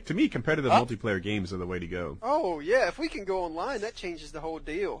this. Like, to me, competitive multiplayer games are the way to go. Oh, yeah, if we can go online, that changes the whole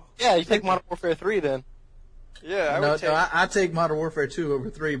deal. Yeah, you take Modern Warfare 3 then. Yeah, I take Modern Warfare 2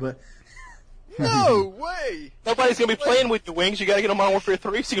 over 3, but... No way! Nobody's going to be playing with you, Wings. You got to get on Modern Warfare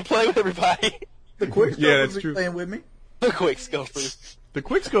 3 so you can play with everybody. The Quickscopers are playing with me. The Quickscopers. The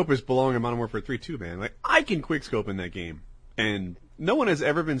Quickscopers belong in Modern Warfare 3 too, man. Like, I can Quickscope in that game. And no one has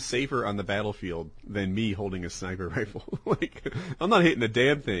ever been safer on the battlefield than me holding a sniper rifle. Like, I'm not hitting a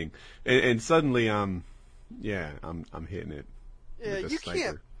damn thing. And suddenly, I'm hitting it. Yeah, you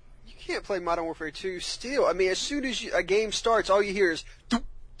can't play Modern Warfare 2 still. I mean, as soon as a game starts, all you hear is doop,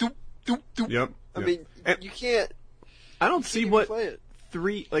 doop, doop, doop. Yep. I mean, you can't. I don't see what play it.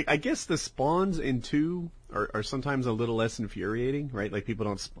 3, like, I guess the spawns in 2 are sometimes a little less infuriating, right? Like,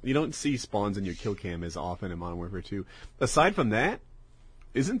 you don't see spawns in your kill cam as often in Modern Warfare 2. Aside from that,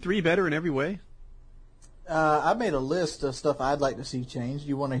 isn't 3 better in every way? I made a list of stuff I'd like to see changed.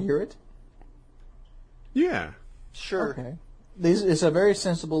 You want to hear it? Yeah. Sure. Okay. It's a very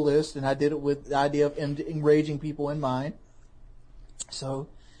sensible list, and I did it with the idea of enraging people in mind. So,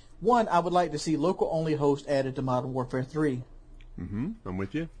 1, I would like to see local-only host added to Modern Warfare 3. Mm-hmm. I'm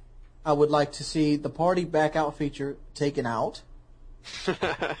with you. I would like to see the party back out feature taken out.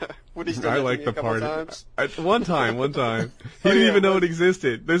 I like the party. One time. He didn't even know it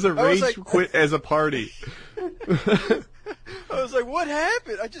existed. There's a rage quit as a party. I was like, what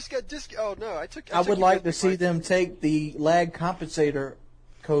happened? I just got Oh, no. I would like to see them take the lag compensator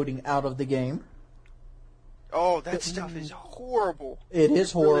coding out of the game. Oh, that stuff is horrible. It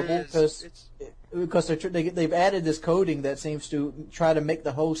is horrible because they've added this coding that seems to try to make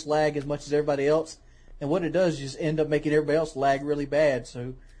the host lag as much as everybody else, and what it does is just end up making everybody else lag really bad.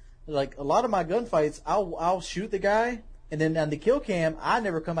 So, like, a lot of my gunfights, I'll shoot the guy, and then on the kill cam, I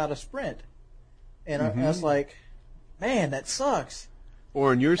never come out of sprint, and I was like, man, that sucks.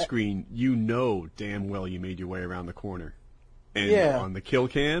 Or on your screen, damn well you made your way around the corner, and on the kill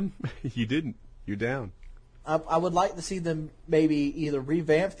cam, you didn't. You're down. I would like to see them maybe either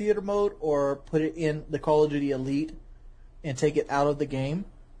revamp theater mode or put it in the Call of Duty Elite and take it out of the game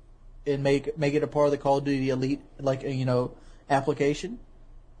and make it a part of the Call of Duty Elite, like, application.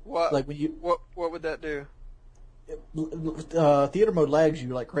 What? Like what would that do? Theater mode lags you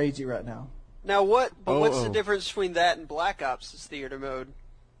like crazy right now. Now what's the difference between that and Black Ops' theater mode?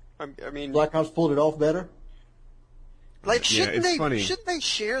 I mean, Black Ops pulled it off better. Like, shouldn't they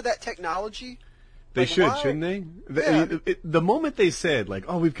share that technology? They shouldn't they? The moment they said, like,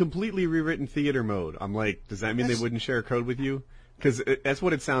 oh, we've completely rewritten theater mode, I'm like, does that mean they wouldn't share code with you? Because that's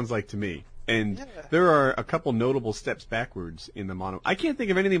what it sounds like to me. And there are a couple notable steps backwards in the Modern... I can't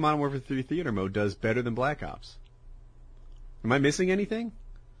think of anything Modern Warfare 3 theater mode does better than Black Ops. Am I missing anything?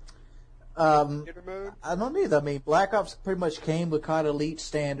 Theater mode? I don't either. I mean, Black Ops pretty much came with COD Elite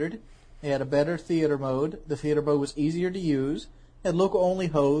standard. It had a better theater mode. The theater mode was easier to use. Had local only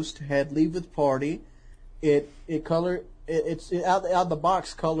host, had leave with party. It out the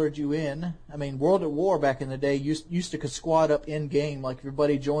box colored you in. I mean, World at War back in the day used to could squad up in game. Like, if your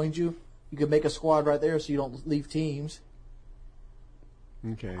buddy joined you, you could make a squad right there so you don't leave teams.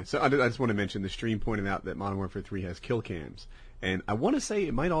 Okay, so I just want to mention the stream pointed out that Modern Warfare 3 has kill cams, and I want to say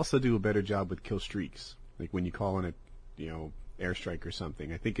it might also do a better job with kill streaks, like when you call in a airstrike or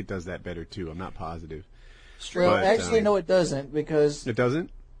something. I think it does that better too. I'm not positive. Well, actually, no, it doesn't, because... It doesn't?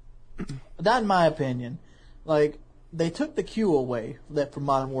 Not in my opinion. Like, they took the queue away from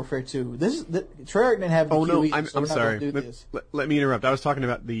Modern Warfare 2. Treyarch didn't have the queue no, either, I'm sorry. Let me interrupt. I was talking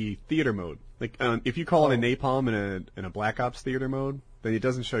about the theater mode. Like, if you call in a napalm in a Black Ops theater mode, then it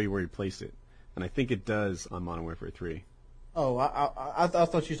doesn't show you where you placed it, and I think it does on Modern Warfare 3. Oh, I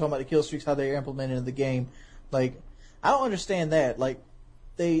thought you were talking about the kill streaks, how they're implemented in the game. Like, I don't understand that. Like,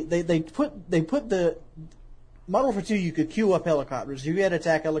 they put the Modern Warfare 2. You could queue up helicopters. If you had an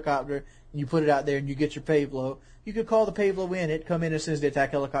attack helicopter and you put it out there and you get your payload, you could call the payload in. It come in as soon as the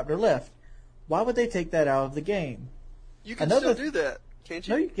attack helicopter left. Why would they take that out of the game? You can still do that, can't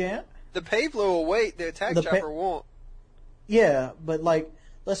you? No, you can't. The payload will wait. The attack chopper won't. Yeah, but like,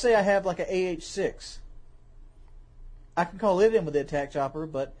 let's say I have like an AH-6. I can call it in with the attack chopper,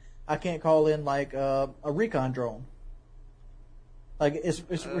 but I can't call in like a recon drone. Like, it's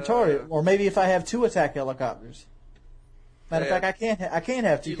retarded. Or maybe if I have 2 attack helicopters. Matter of fact, I can't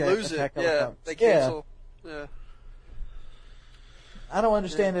have 2 attack helicopters. Yeah, they cancel. Yeah. I don't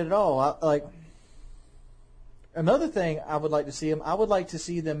understand it at all. Another thing I would like to see them. I would like to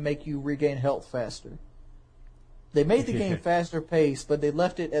see them make you regain health faster. They made the game faster paced, but they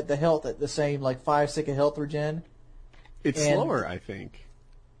left it at the health at the same 5-second health regen. It's slower, I think.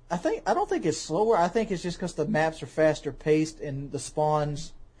 I don't think it's slower. I think it's just because the maps are faster paced and the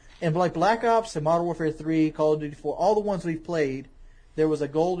spawns, and like Black Ops and Modern Warfare 3, Call of Duty 4, all the ones we've played, there was a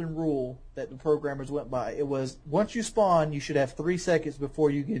golden rule that the programmers went by. It was, once you spawn, you should have 3 seconds before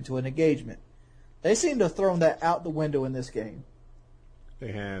you get into an engagement. They seem to have thrown that out the window in this game.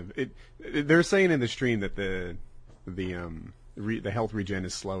 They have. They're saying in the stream that the health regen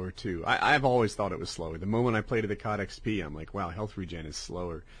is slower too. I've always thought it was slower. The moment I played the COD XP, I'm like, wow, health regen is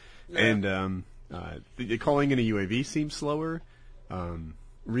slower. Yeah. And calling in a UAV seems slower.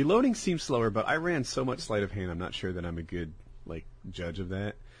 Reloading seems slower, but I ran so much sleight of hand, I'm not sure that I'm a good judge of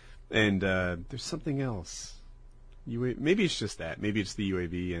that. And there's something else. Maybe it's just that. Maybe it's the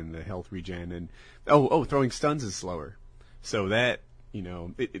UAV and the health regen, and throwing stuns is slower. So that,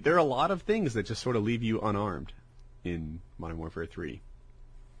 there are a lot of things that just sort of leave you unarmed in Modern Warfare 3.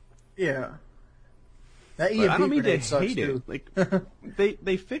 Yeah. That EMP I don't mean to hate too. it.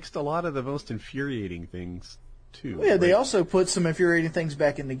 They fixed a lot of the most infuriating things too. Well, yeah, they also put some infuriating things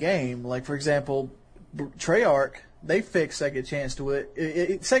back in the game. Like, for example, Treyarch, they fixed Second Chance to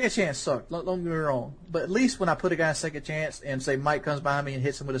it. Second Chance sucked, don't get me wrong. But at least when I put a guy in Second Chance and say Mike comes behind me and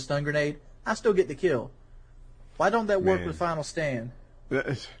hits him with a stun grenade, I still get the kill. Why don't that work with Final Stand?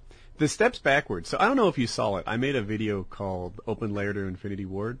 The steps backwards. So I don't know if you saw it. I made a video called Open Layer to Infinity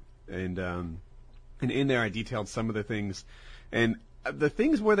Ward, and in there I detailed some of the things. And the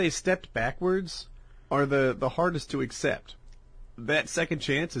things where they stepped backwards are the hardest to accept. That Second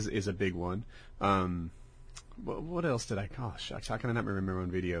Chance is a big one. What else did I call? Shucks, how can I not remember on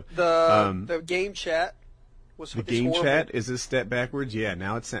video? The game chat was the game horrible. Chat is a step backwards. Yeah,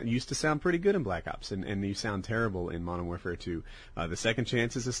 now it used to sound pretty good in Black Ops, and you sound terrible in Modern Warfare 2. The Second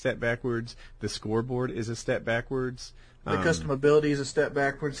Chance is a step backwards. The scoreboard is a step backwards. The custom ability is a step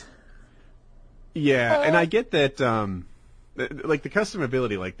backwards. Yeah, and I get that. Like the custom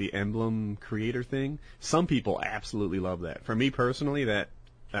ability, like the emblem creator thing. Some people absolutely love that. For me personally, that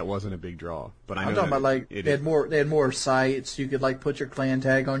wasn't a big draw, but I'm talking about they had more sights. You could put your clan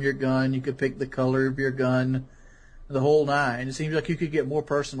tag on your gun. You could pick the color of your gun, the whole nine. It seems like you could get more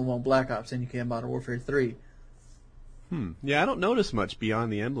personal on Black Ops than you can Modern Warfare 3. Yeah, I don't notice much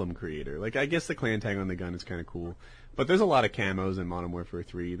beyond the emblem creator. I guess the clan tag on the gun is kind of cool, but there's a lot of camos in Modern Warfare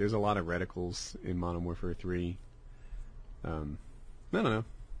 3. There's a lot of reticles in Modern Warfare 3. I don't know.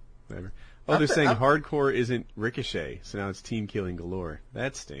 Whatever. Oh, they're saying hardcore isn't Ricochet, so now it's team killing galore.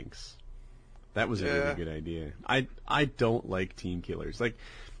 That stinks. That was a really good idea. I don't like team killers.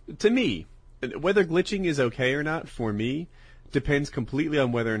 To me, whether glitching is okay or not, for me, depends completely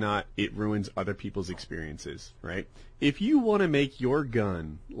on whether or not it ruins other people's experiences, right? If you want to make your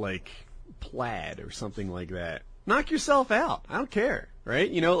gun plaid or something like that, knock yourself out. I don't care,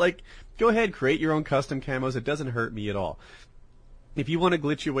 right? Go ahead, create your own custom camos. It doesn't hurt me at all. If you want to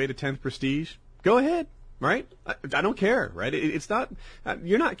glitch your way to 10th prestige, go ahead, right? I don't care, right? It's not,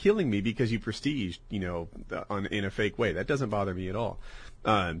 you're not killing me because you prestiged, in a fake way. That doesn't bother me at all.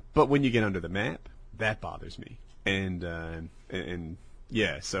 But when you get under the map, that bothers me. And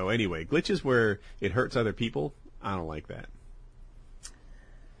yeah, so anyway, glitches where it hurts other people, I don't like that.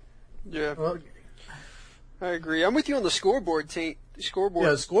 Yeah. Well, I agree. I'm with you on the scoreboard team. Scoreboard.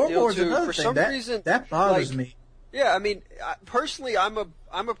 Yeah, scoreboard's another For thing. some reason, that bothers me. Yeah, I mean, personally, I'm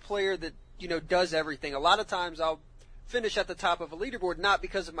a player that does everything. A lot of times, I'll finish at the top of a leaderboard not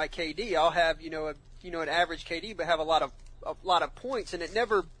because of my KD. I'll have an average KD, but have a lot of points, and it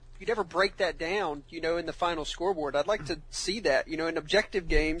never break that down, in the final scoreboard. I'd like to see that, in objective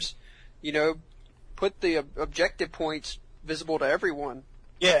games, put the objective points visible to everyone.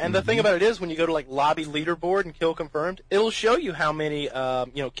 Yeah, and the thing about it is, when you go to like lobby leaderboard and kill confirmed, it'll show you how many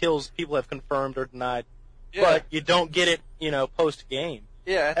kills people have confirmed or denied, but you don't get it post game.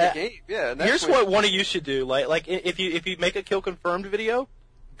 Yeah, at the game. Yeah. And here's what one of you should do: like if you make a kill confirmed video,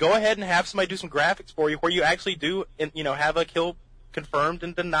 go ahead and have somebody do some graphics for you where you actually do have a kill confirmed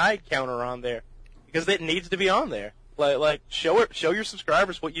and denied counter on there, because it needs to be on there. Like show your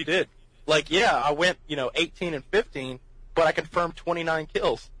subscribers what you did. Like, yeah, I went 18 and 15. But I confirmed 29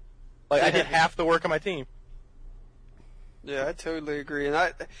 kills. Like, I did half the work of my team. Yeah, I totally agree. And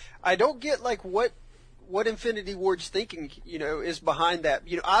I don't get, like, what Infinity Ward's thinking, is behind that.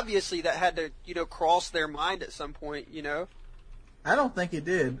 Obviously that had to, cross their mind at some point, I don't think it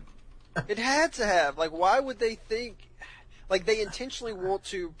did. It had to have. Like, why would they think, like, they intentionally want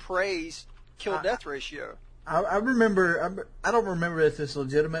to praise kill-death ratio? I remember, I don't remember if it's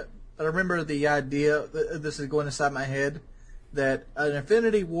legitimate, I remember the idea, this is going inside my head, that an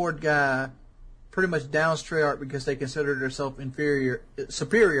Infinity Ward guy pretty much downs Treyarch because they considered themselves superior,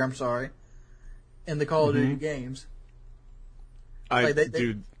 in the Call of Duty games.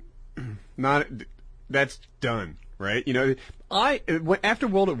 Dude, that's done, right? After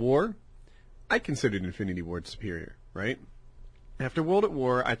World at War, I considered Infinity Ward superior, right? After World at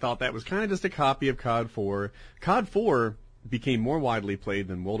War, I thought that was kind of just a copy of COD 4. COD 4 became more widely played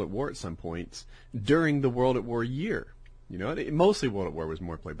than World at War at some points during the World at War year. Mostly World at War was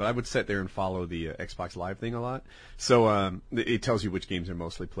more played, but I would sit there and follow the Xbox Live thing a lot. So it tells you which games are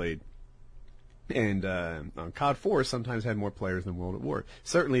mostly played. And on COD 4 sometimes had more players than World at War.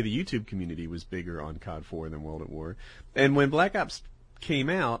 Certainly the YouTube community was bigger on COD 4 than World at War. And when Black Ops came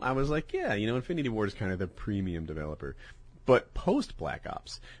out, I was like, yeah, Infinity Ward is kind of the premium developer. But post Black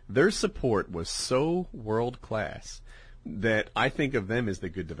Ops, their support was so world class that I think of them as the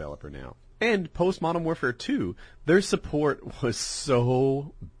good developer now. And post Modern Warfare 2, their support was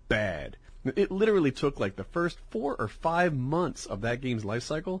so bad. It literally took like the first 4 or 5 months of that game's life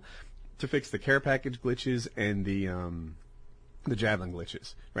cycle to fix the care package glitches and the Javelin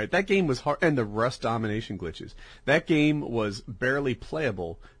glitches. Right? That game was hard, and the Rust domination glitches. That game was barely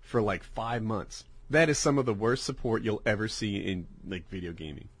playable for like 5 months. That is some of the worst support you'll ever see in like video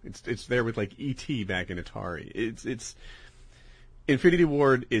gaming. It's there with like E.T. back in Atari. It's Infinity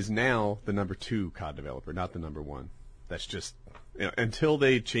Ward is now the number 2 COD developer, not the number 1. That's just until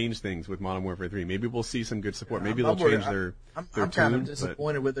they change things with Modern Warfare 3. Maybe we'll see some good support. Maybe they'll change their I'm tune. kind of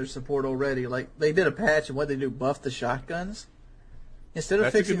disappointed with their support already. Like they did a patch, and what they do, buff the shotguns instead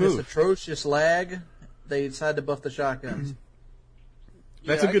of fixing this atrocious lag. They decided to buff the shotguns.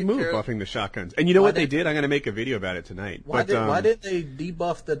 That's a good move, buffing the shotguns. And you know what they did? I'm going to make a video about it tonight. Why didn't they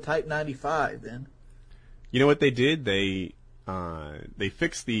debuff the Type 95 then? You know what they did? They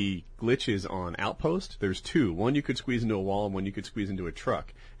fixed the glitches on Outpost. There's 2. One you could squeeze into a wall, and one you could squeeze into a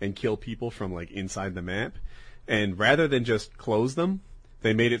truck and kill people from like inside the map. And rather than just close them,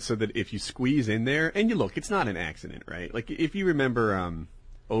 they made it so that if you squeeze in there, and you look, it's not an accident, right? Like if you remember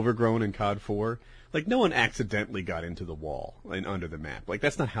Overgrown in COD 4, like no one accidentally got into the wall and under the map. Like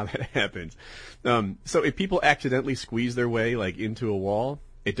that's not how that happens. So if people accidentally squeeze their way like into a wall,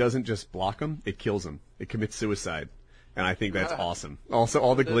 it doesn't just block them, it kills them. It commits suicide. And I think that's awesome. Also,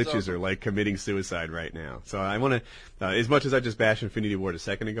 all the glitches are like committing suicide right now. So I want to, as much as I just bashed Infinity Ward a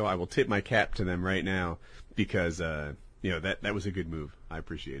second ago, I will tip my cap to them right now because, that was a good move. I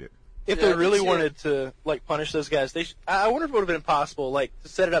appreciate it. If they really wanted to like punish those guys, I wonder if it would have been possible like to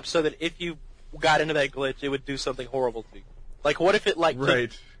set it up so that if you got into that glitch, it would do something horrible to you. Like, what if it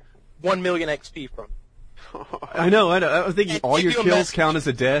took 1 million XP from you? I know. I was thinking all your kills count as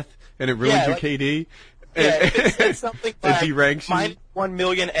a death, and it ruins your KD. Yeah, if it's something like -1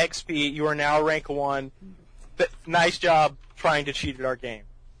 million XP, you are now rank 1. Nice job trying to cheat at our game.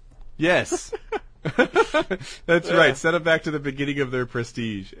 Yes. That's right. Set them back to the beginning of their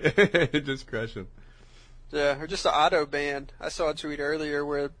prestige. Just crush them. Yeah, or just an auto ban. I saw a tweet earlier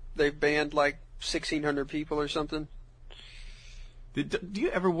where they've banned like 1,600 people or something. Do you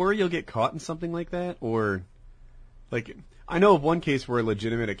ever worry you'll get caught in something like that? Or, like, I know of one case where a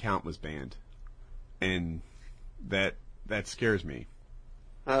legitimate account was banned. And that scares me.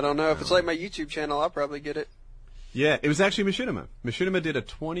 I don't know. If it's like my YouTube channel, I'll probably get it. Yeah, it was actually Machinima. Machinima did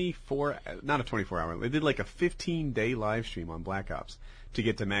not a 24-hour, they did like a 15-day live stream on Black Ops to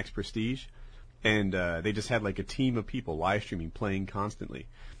get to max prestige. And they just had like a team of people live streaming, playing constantly.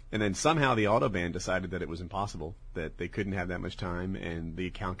 And then somehow the autoban decided that it was impossible, that they couldn't have that much time, and the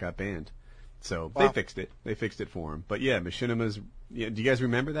account got banned. So Wow. they fixed it. They fixed it for him. But yeah, Machinima's. Yeah, do you guys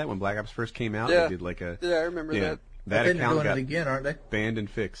remember that when Black Ops first came out? Yeah. They did like a. Yeah, I remember that. That they're account doing got it again, aren't they? banned and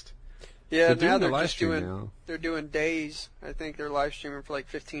fixed. Yeah, They're now doing the they're live just stream doing now. they're doing days. I think they're live streaming for like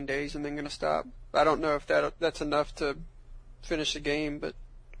 15 days and then going to stop. I don't know if that's enough to finish the game, but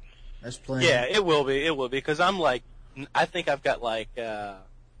That's plenty. Yeah, it will be. It will be because I think I've got like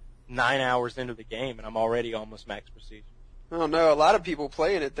 9 hours into the game and I'm already almost max prestige. I don't know. A lot of people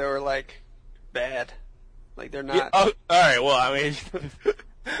playing it though are like bad. Like they're not. Yeah, oh, all right. Well, I mean,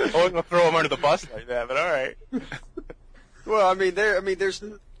 I wasn't gonna throw them under the bus like that, but all right. Well, I mean, there's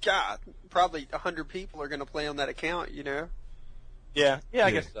God, probably 100 people are going to play on that account. You know. Yeah,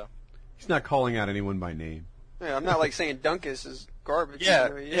 I guess so. He's not calling out anyone by name. Yeah, I'm not like saying Dunkus is garbage. Yeah,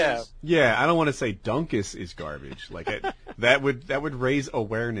 you know, he yeah. is. Yeah, I don't want to say Dunkus is garbage. Like that would raise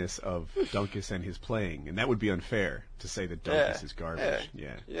awareness of Dunkus and his playing, and that would be unfair to say that Dunkus Yeah, is garbage.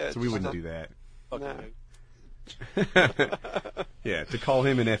 Yeah. Yeah, So we just wouldn't a- do that. Fucking No. noob. Yeah, to call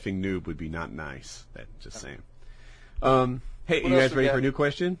him an effing noob would be not nice. That just saying. Hey, What you else guys we ready got? for a new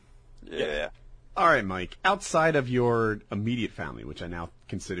question? Yeah. All right, Mike. Outside of your immediate family, which I now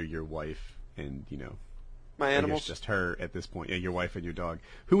consider your wife and My I guess animals. just her at this point. Yeah, your wife and your dog.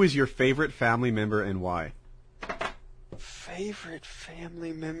 Who is your favorite family member and why? Favorite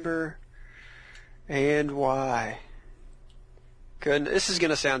family member and why? Goodness, this is going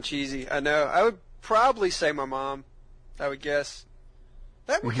to sound cheesy. I know. I would probably say my mom. I would guess.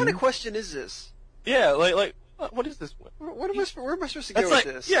 What kind of question is this? Yeah, like what is this? Where am I supposed to go That's with like,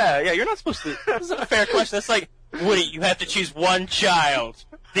 this? yeah. You're not supposed to. This isn't a fair question. That's like, Woody, you have to choose one child.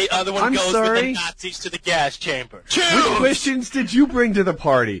 The other one I'm goes with sorry? the Nazis to the gas chamber. Which questions did you bring to the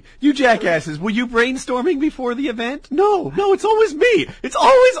party? You jackasses, were you brainstorming before the event? No, it's always me. It's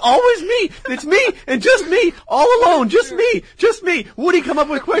always me. It's me and just me, all alone, just me. Woody, come up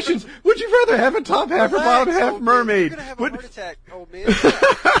with questions. Would you rather have a top half or bottom half old man. mermaid? You're gonna have a Would- heart attack, old man.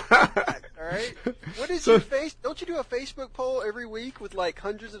 All right. What is So- your face? Don't you do a Facebook poll every week with like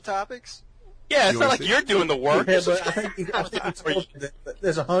hundreds of topics? Yeah, it's You not wanna like see? you're doing the work. Yeah, but I think it's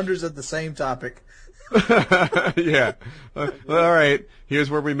there's hundreds of the same topic. Yeah. All right. Here's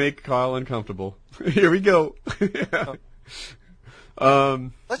where we make Kyle uncomfortable. Here we go. Yeah.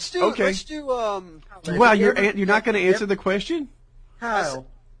 Let's do. Okay. Wow, you're not going to answer the question? Kyle,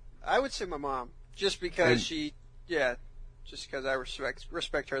 I would say my mom, just because just because I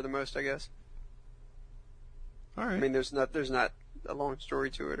respect her the most, I guess. All right. I mean, there's not a long story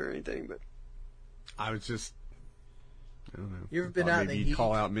to it or anything, but I was just, I don't know. You ever been Thought out in maybe the you'd heat?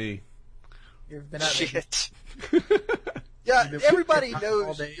 call out me. you ever been out in the shit. Yeah, You've been everybody working all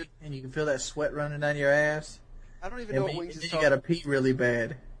knows. day and you can feel that sweat running down your ass. I don't even And know when what you, wings then is you talking. gotta pee really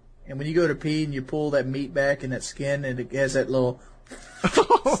bad. And when you go to pee and you pull that meat back and that skin and it has that little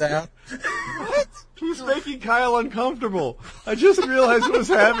sound. What? He's making Kyle uncomfortable. I just realized what was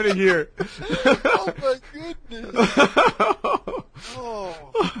happening here. Oh my goodness!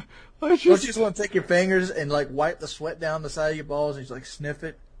 Oh, I Don't you just, just want to take your fingers and like wipe the sweat down the side of your balls and just like sniff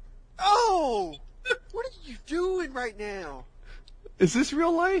it? oh! What are you doing right now? is this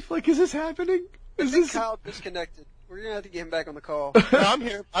real life? Like, is this happening? I Is think this? Kyle disconnected. We're gonna have to get him back on the call. No, I'm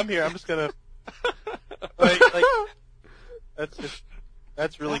here. I'm just gonna. Like,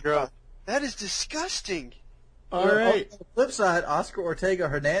 that's really gross. That is disgusting. All right. On the flip side, Oscar Ortega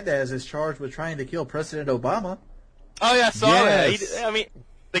Hernandez is charged with trying to kill President Obama. Oh yeah, I saw that. Yes. I mean,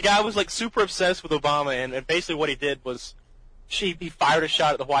 the guy was like super obsessed with Obama, and basically what he did was, he fired a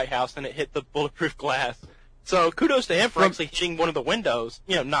shot at the White House and it hit the bulletproof glass. So kudos to him for actually hitting one of the windows.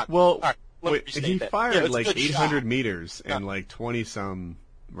 Not Well, All right, let me wait, restate he that. fired It's a like good 800 shot. meters and like 20-some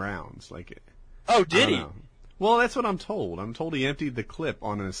rounds. Like, Oh, I did don't he? know. Well, that's what I'm told. I'm told he emptied the clip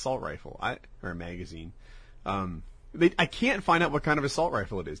on an assault rifle, or a magazine. I can't find out what kind of assault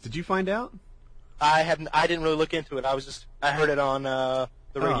rifle it is. Did you find out? I didn't really look into it. I heard it on the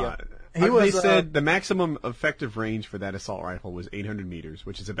radio. They said the maximum effective range for that assault rifle was 800 meters,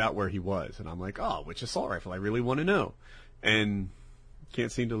 which is about where he was. And I'm like, oh, which assault rifle? I really want to know. And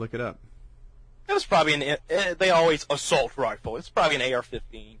can't seem to look it up. It was probably they always assault rifle. It's probably an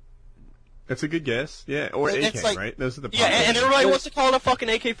AR-15. That's a good guess. Yeah, or It's AK, like- right? Those are the Yeah, and popular- everybody wants to call it a fucking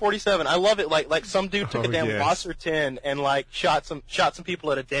AK-47. I love it. Like some dude took Oh, a damn yes. Wasser 10 and like shot some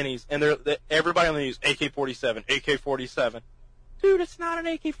people at a Denny's, and everybody on the news AK-47, AK-47. Dude, it's not an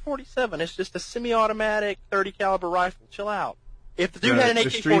AK-47. It's just a semi-automatic 30 caliber rifle. Chill out. If the dude had an the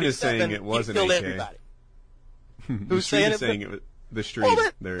stream is AK-47, saying it was he an killed AK. everybody. The Who's stream saying is it? saying it was the stream.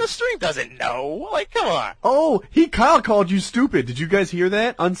 Well, They're- the stream doesn't know. Like, come on. Oh, Kyle called you stupid. Did you guys hear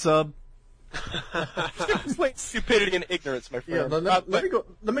that? Unsub. Plain stupidity and ignorance, my Yeah, friend.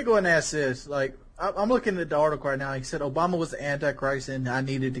 let me go and ask this. Like, I'm looking at the article right now. He said Obama was the Antichrist and I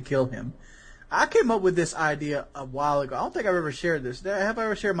needed to kill him. I came up with this idea a while ago. I don't think I've ever shared this. Have I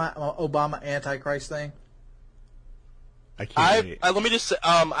ever shared my Obama Antichrist thing? I can't wait. Let me just say,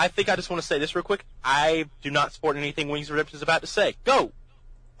 I think I just want to say this real quick. I do not support anything Wings of Rips is about to say. Go!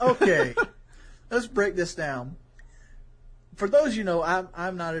 Okay. Let's break this down. For those you know,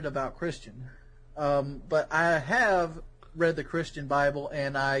 I'm not an devout Christian. But I have read the Christian Bible,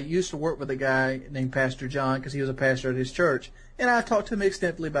 and I used to work with a guy named Pastor John because he was a pastor at his church. And I talked to him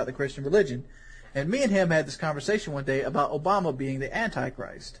extensively about the Christian religion. And me and him had this conversation one day about Obama being the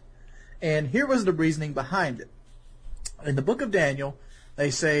Antichrist. And here was the reasoning behind it. In the book of Daniel,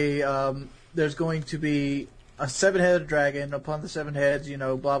 they say there's going to be a seven-headed dragon. Upon the seven heads,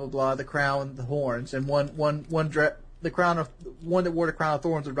 blah blah blah, the crown, the horns, and one that wore the crown of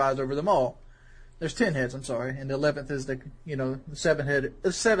thorns would rise over them all. There's 10 heads, I'm sorry, and the 11th is the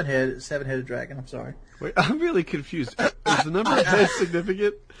seven-headed dragon. I'm sorry. Wait, I'm really confused. Is the number of heads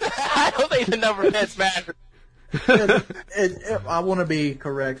significant? I don't think the number of heads matter. I want to be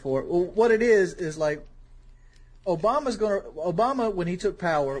correct for it. Well, what it is like Obama, when he took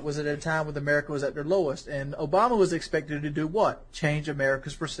power, was at a time when America was at their lowest, and Obama was expected to do what? Change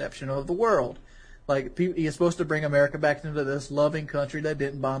America's perception of the world. Like, he's supposed to bring America back into this loving country that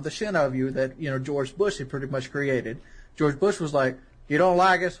didn't bomb the shit out of you that, George Bush had pretty much created. George Bush was like, you don't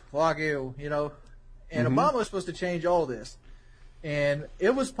like us? Fuck you, And Obama was supposed to change all this. And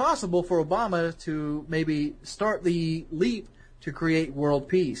it was possible for Obama to maybe start the leap to create world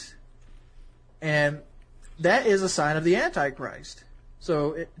peace. And that is a sign of the Antichrist.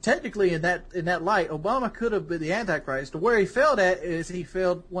 So technically, in that light, Obama could have been the Antichrist. Where he failed at is he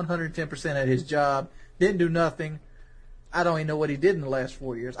failed 110% at his job, didn't do nothing. I don't even know what he did in the last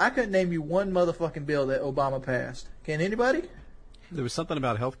 4 years. I couldn't name you one motherfucking bill that Obama passed. Can anybody? There was something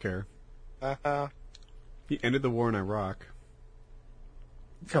about healthcare. He ended the war in Iraq.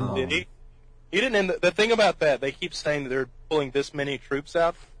 Come on. Did he? He didn't end the thing about that. They keep saying that they're pulling this many troops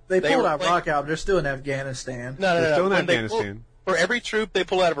out. They pulled Iraq out, but they're still in Afghanistan. They're still in Afghanistan. For every troop they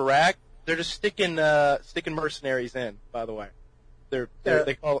pull out of Iraq, they're just sticking mercenaries in. By the way,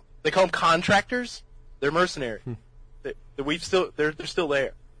 they call them contractors. They're mercenaries. They're still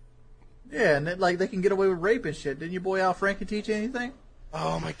there. Yeah, and they can get away with rape and shit. Didn't your boy Al Franken teach you anything?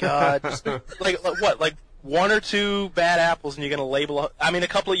 Oh my God! like what? Like one or two bad apples, and you're gonna label? A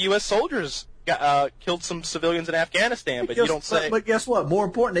couple of U.S. soldiers killed some civilians in Afghanistan, but you don't say. But guess what? More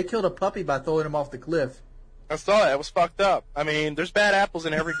important, they killed a puppy by throwing him off the cliff. I saw that. It was fucked up. There's bad apples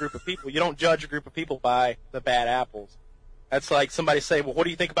in every group of people. You don't judge a group of people by the bad apples. That's like somebody say, well, what do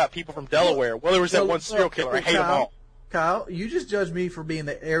you think about people from Delaware? Well, there was that one serial killer. I hate them all. Kyle, you just judged me for being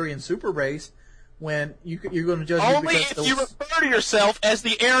the Aryan super race when you're going to judge me only if you refer to yourself as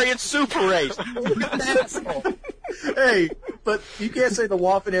the Aryan super race. Hey, but you can't say the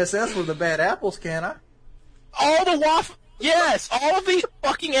Waffen SS were the bad apples, can I? All the Waffen... Yes, all of the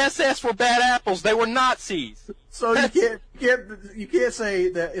fucking SS were bad apples. They were Nazis. So you can't say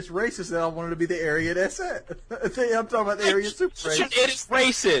that it's racist that I wanted to be the Aryan SS. I'm talking about the Aryan super race. It is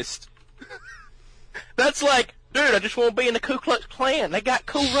racist. That's like, dude, I just want to be in the Ku Klux Klan. They got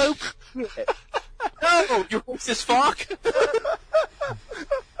cool rope. No, you racist fuck.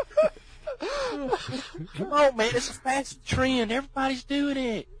 Come on, man, it's a fast trend. Everybody's doing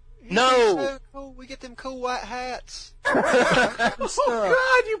it. No. So cool. We get them cool white hats. Oh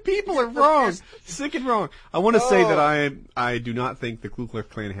God, you people are wrong. Sick and wrong. I want to say that I do not think the Ku Klux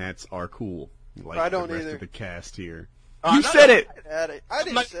Klan hats are cool. Like I don't the rest either. of the cast here. You said it. I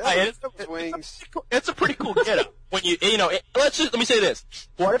didn't say it. Wings. It's a pretty cool getup. When let me say this.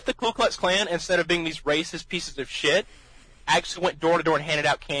 What if the Ku Klux Klan, instead of being these racist pieces of shit, actually went door to door and handed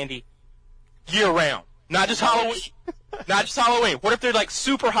out candy year round? Not just Halloween. Not just Halloween. What if they're like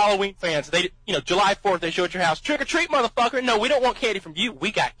super Halloween fans? They, July 4th, they show at your house. Trick or treat, motherfucker. No, we don't want candy from you.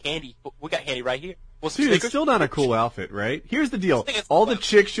 We got candy. We got candy right here. Dude, it's still not a cool outfit, right? Here's the deal. All the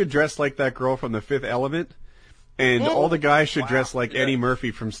chicks should dress like that girl from The Fifth Element, and all the guys should dress like Eddie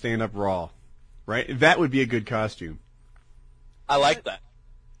Murphy from Stand Up Raw, right? That would be a good costume. I like that.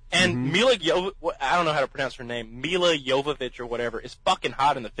 And Mila I don't know how to pronounce her name. Mila Jovovich or whatever is fucking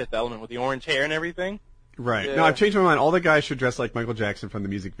hot in The Fifth Element with the orange hair and everything. Right. Yeah. No, I've changed my mind. All the guys should dress like Michael Jackson from the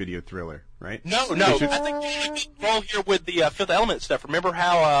music video Thriller, right? No. I think they should roll here with the Fifth Element stuff. Remember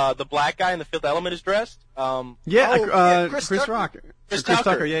how the black guy in the Fifth Element is dressed? Chris Rock. Chris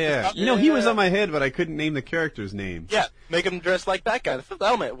Tucker, yeah. He was on my head, but I couldn't name the character's name. Yeah, make him dress like that guy. The Fifth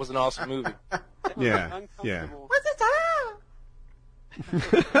Element was an awesome movie. Yeah. What's the time?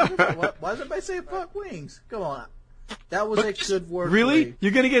 Why does everybody say fuck wings? Come on. That was a good word. Really?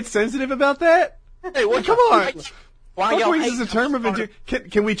 You're gonna get sensitive about that? Hey, well, Come on. Why Fuck y'all wings hate is a term of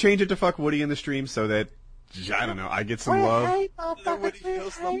endearment. Can we change it to fuck Woody in the stream so that, I don't know, I get some love? Woody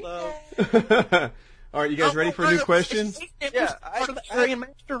feels the love. All right, you guys ready for a new question? Yeah, part of the Aryan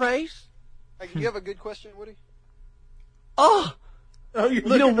master race. Do you have a good question, Woody? Oh!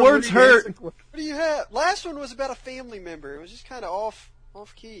 You words hurt. What do you have? Last one was about a family member. It was just kind of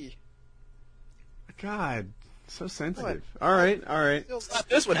off key. God, so sensitive. All right. It's not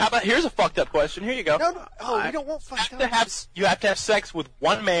this one. How about here's a fucked up question. Here you go. No. Oh, we don't want fucked up. You have to have sex with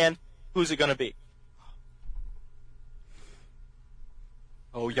one man. Who's it going to be?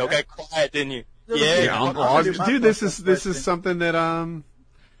 Oh, you got quiet, didn't you? Yeah. Dude, this is something that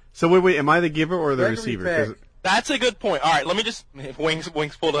So wait. Am I the giver or the receiver? 'Cause that's a good point. All right, let me just if Wings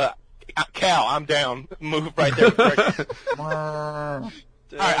pulled up. Cal, I'm down. Move right there. All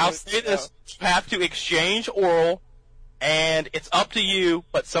right, I'll say this. You have to exchange oral, and it's up to you,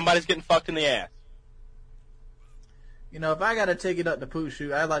 but somebody's getting fucked in the ass. You know, if I got to take it up to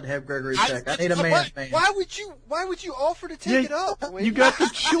Pushu, I'd like to have Gregory back. I need a man's man. Why would you offer to take it up? You got the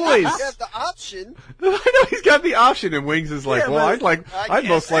choice. You have the option. I know he's got the option, and Wings is like, I'd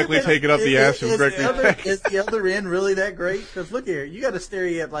most likely take it up the ass from Gregory Peck. Is the other end really that great? Because look here, you got to stare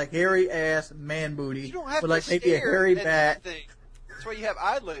at like hairy ass man booty You don't have with to like maybe a hairy back. That's why you have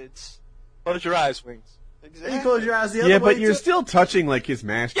eyelids. Close your eyes, Wings. Exactly. You close your eyes the other way. Yeah, but you're still touching like his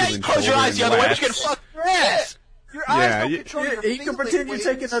masculine. Yeah, you close your eyes the other way, but you're getting fucked in the ass. Your eyes don't control your You can pretend you're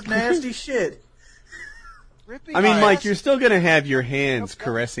taking a nasty shit. I mean, Mike, you're still going to have your hands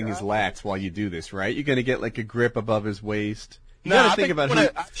caressing his lats while you do this, right? You're going to get like a grip above his waist. You got to think about who.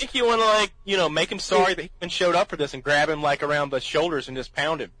 I think you want to make him sorry that he even showed up for this and grab him like around the shoulders and just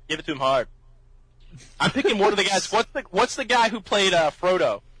pound him. Give it to him hard. I'm picking one of the guys. What's the guy who played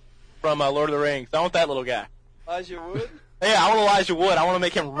Frodo from Lord of the Rings? I want that little guy. Elijah Wood? Yeah, I want Elijah Wood. I want to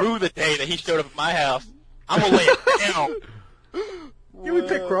make him rue the day that he showed up at my house. I'm going to lay it down. Can we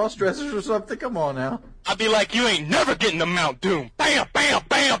pick cross-dressers or something? Come on now. I'd be like, you ain't never getting to Mount Doom. Bam, bam,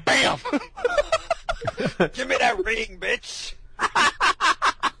 bam, bam. Give me that ring, bitch.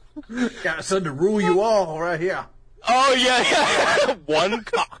 Got something to rule you all right here. Oh, yeah. One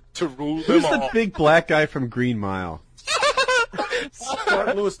cock to rule them Who's all. the big black guy from Green Mile?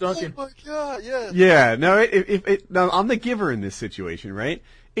 Lewis Duncan. Oh, my God, yeah. Yeah, no, no, I'm the giver in this situation, right?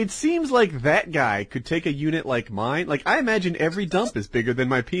 It seems like that guy could take a unit like mine. Like, I imagine every dump is bigger than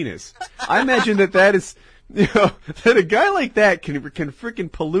my penis. I imagine that is, that a guy like that can frickin'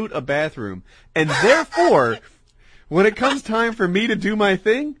 pollute a bathroom. And therefore, when it comes time for me to do my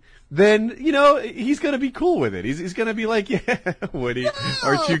thing, then, he's gonna be cool with it. He's gonna be like, yeah, Woody,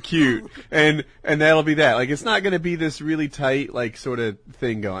 aren't you cute? And that'll be that. Like, it's not gonna be this really tight, like, sort of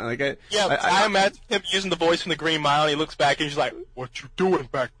thing going. Like, I imagine him using the voice from the Green Mile, and he looks back and he's like, what you doing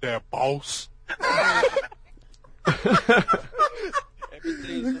back there, boss? I'm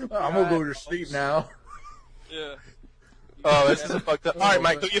gonna go to sleep now. Yeah. Oh, this is a fucked up. All right,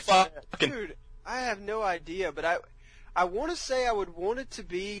 Mike, who you fucking? Dude, I have no idea, but I want to say I would want it to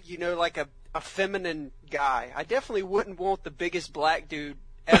be, like a feminine guy. I definitely wouldn't want the biggest black dude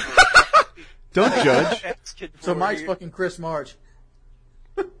ever. Don't judge. So Mike's fucking Chris March.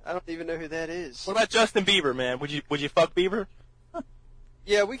 I don't even know who that is. What about Justin Bieber, man? Would you fuck Bieber?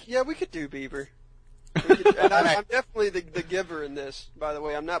 Yeah, we could do Bieber. And I'm definitely the giver in this, by the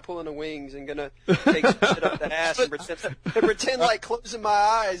way. I'm not pulling the wings and gonna take some shit up the ass and pretend like closing my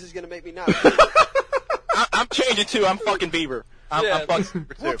eyes is gonna make me not. I'm changing too. I'm fucking Bieber. I'm fucking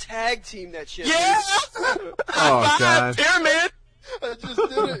Bieber too. We'll tag team that shit. Yeah. Oh God. Pyramid. I just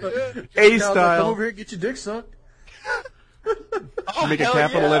did it. A Come style. over here and get your dick sucked. Make a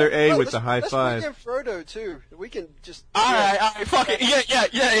capital letter A with the high let's five. Let's Frodo too. We can just. All right, fuck it.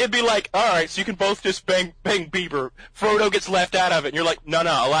 Yeah. It'd be like, all right, so you can both just bang Bieber. Frodo gets left out of it, and you're like, no,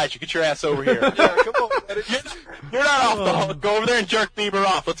 Elijah, get your ass over here. Yeah, come on, buddy. You're not off the hook. Go over there and jerk Bieber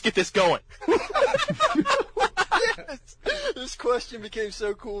off. Let's get this going. Yes. This question became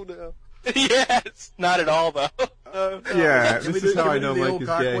so cool now. Yes, not at all though. Yeah, Can we this do- is how can we I do know the Mike old is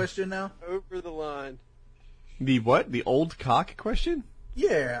cock gay. question now? Over the line. The what? The old cock question?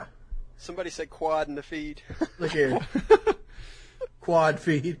 Yeah. Somebody said quad in the feed. Look here. Quad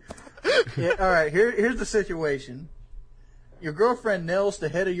feed. Yeah, all right, here's the situation. Your girlfriend nails the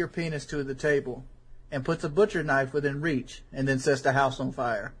head of your penis to the table and puts a butcher knife within reach and then sets the house on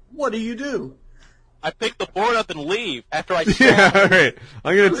fire. What do? I pick the board up and leave after I. Yeah, all right.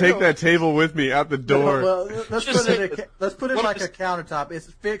 I'm gonna take that table with me out the door. Well, let's put it like a countertop. It's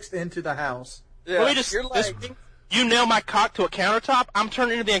fixed into the house. Yeah, Let me just you're like, You nail my cock to a countertop, I'm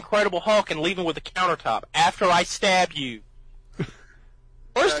turning into the Incredible Hulk and leaving with the countertop after I stab you.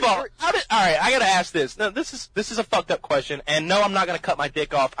 First of all, alright, I gotta ask this. No, this is a fucked up question, and no, I'm not gonna cut my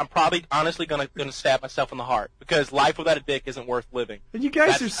dick off. I'm probably honestly gonna stab myself in the heart, because life without a dick isn't worth living. And you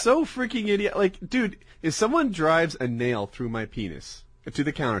guys are so freaking idiot. Like, dude, if someone drives a nail through my penis to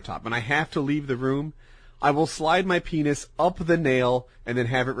the countertop and I have to leave the room, I will slide my penis up the nail and then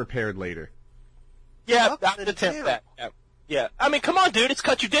have it repaired later. Yeah, I would attempt that. Yeah. I mean, come on, dude, it's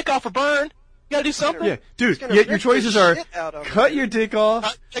cut your dick off or burn. You gotta do something. Yeah, dude, your choices are cut your dick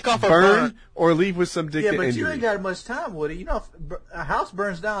off, burn, or leave with some dick to injury. Yeah, but you ain't got much time, Woody. You know, if a house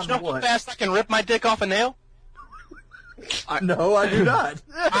burns down, you know how fast I can rip my dick off a nail? No, I do not.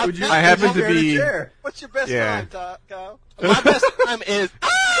 I happen to be... What's your best time, Kyle? My best time is...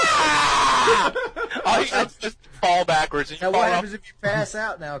 All you gotta do is fall backwards. And now, what happens if you pass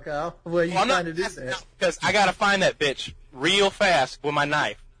out now, Kyle? Well, you're trying to do that. Because I gotta find that bitch real fast with my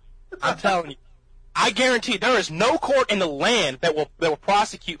knife. I'm telling you. I guarantee there is no court in the land that will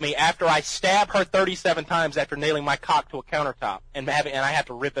prosecute me after I stab her 37 times after nailing my cock to a countertop and I have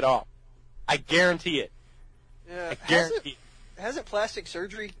to rip it off. I guarantee it. Yeah, I guarantee it. Hasn't plastic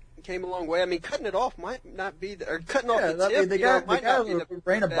surgery came a long way? I mean, cutting it off might not be, or cutting off the tip. The guy with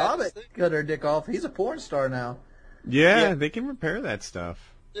Raina Bobbitt cut her dick off. He's a porn star now. Yeah, they can repair that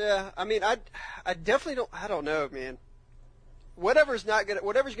stuff. Yeah, I mean, I definitely don't. I don't know, man. Whatever's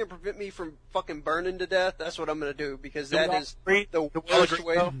gonna prevent me from fucking burning to death, that's what I'm gonna do, because that is the worst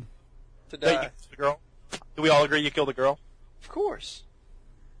way to die. Do we all agree you killed the girl? Of course.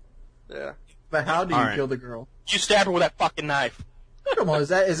 Yeah. But how do you kill the girl? You stab her with that fucking knife. Come on, is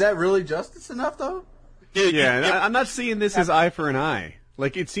that really justice enough though? Dude, I'm not seeing this as eye for an eye.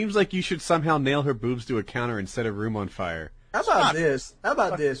 Like, it seems like you should somehow nail her boobs to a counter and set a room on fire. How about this?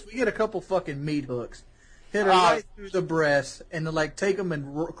 We get a couple fucking meat hooks. Hit her right through the breast, and then, like, take them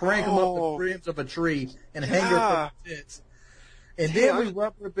and crank them up the rims of a tree and hang her from the tits. And then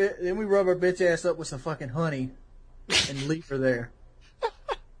we rub her bitch ass up with some fucking honey and leave her there.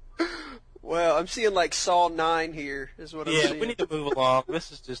 Well, I'm seeing like Saw 9 here, is what I'm seeing. Yeah, we need to move along.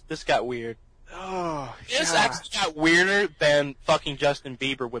 This got weird. Oh, this actually got weirder than fucking Justin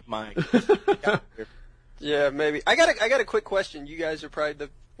Bieber with Mike. Yeah, maybe. I got a quick question. You guys are probably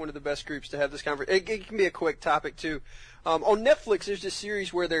one of the best groups to have this conversation. It can be a quick topic too. On Netflix, there's this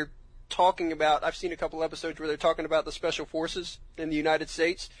series where they're talking about. I've seen a couple episodes where they're talking about the special forces in the United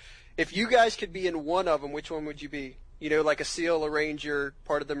States. If you guys could be in one of them, which one would you be? You know, like a SEAL, a Ranger,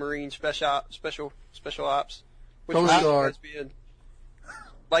 part of the Marine special ops. Which Coast one would you Guard. guys be in?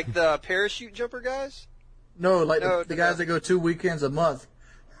 Like the parachute jumper guys? No, the guys that go 2 weekends a month.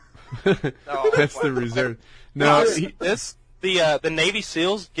 That's the reserve. No, the Navy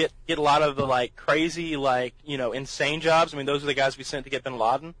SEALs get a lot of the like crazy insane jobs. I mean, those are the guys we sent to get Bin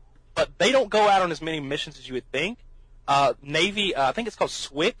Laden, but they don't go out on as many missions as you would think. Navy, I think it's called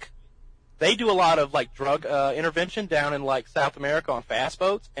SWIC. They do a lot of like drug intervention down in like South America on fast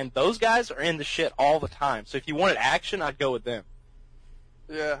boats, and those guys are in the shit all the time. So if you wanted action, I'd go with them.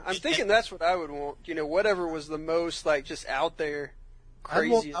 Yeah, I'm thinking that's what I would want. You know, whatever was the most like just out there,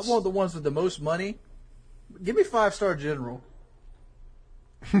 craziest. I want the ones with the most money. Give me 5-star general.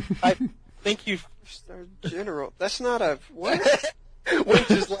 I think you 5-star general. That's not a what?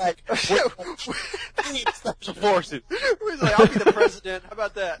 Which is like we need special forces. He's like, I'll be the president. How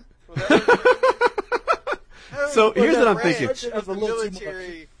about that? So here's what I'm thinking. That's a little too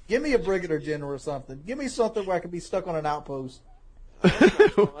much. Give me a brigadier general or something. Give me something where I can be stuck on an outpost.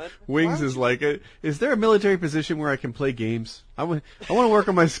 Wings is like, is there a military position where I can play games? I want to work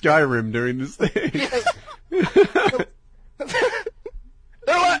on my Skyrim during this thing.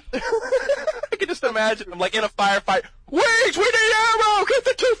 I can just imagine I'm like in a firefight. Wings, we need ammo! Get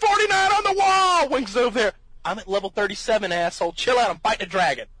the 249 on the wall! Wings over there. I'm at level 37, asshole. Chill out, I'm fighting a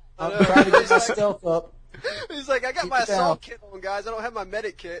dragon. I'm trying to get my stealth up. He's like, I got my assault kit on, guys. I don't have my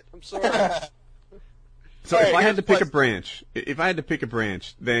medic kit. I'm sorry. So if I had to pick a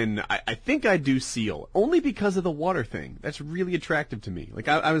branch, then I think I'd do SEAL, only because of the water thing. That's really attractive to me. Like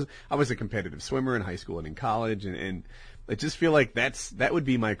I was a competitive swimmer in high school and in college, and I just feel like that would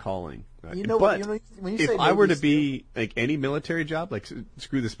be my calling. When you if say I were to be like any military job, like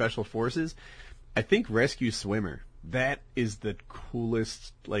screw the special forces, I think rescue swimmer. That is the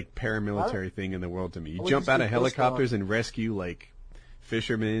coolest like paramilitary thing in the world to me. You jump out of helicopters and rescue like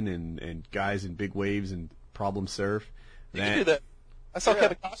fishermen and guys in big waves and problem surf. You can do that. I saw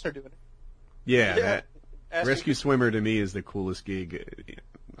Kevin Costner doing it. Yeah, that rescue swimmer to me is the coolest gig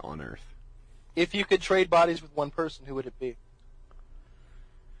on earth. If you could trade bodies with one person, who would it be?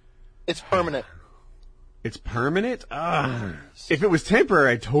 It's permanent. It's permanent? If it was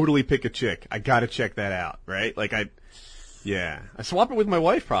temporary, I'd totally pick a chick. I gotta check that out, right? Like, I swap it with my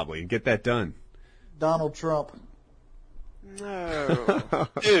wife probably and get that done. Donald Trump. No.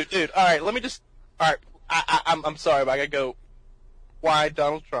 Dude, alright, let me just, alright, I'm sorry, but I gotta go, why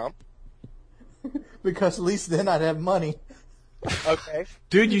Donald Trump? Because at least then I'd have money. Okay.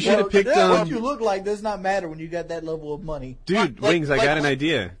 Dude, you should have picked, what you look like does not matter when you got that level of money. Dude, Wings, I got an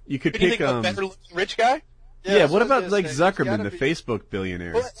idea. You could Can you pick, think of a better looking rich guy? Yeah, what that's about I was like gonna say. Zuckerman, the It's Facebook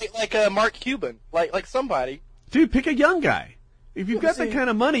billionaire? Well, like Mark Cuban, like somebody. Dude, pick a young guy. If you've got See, that kind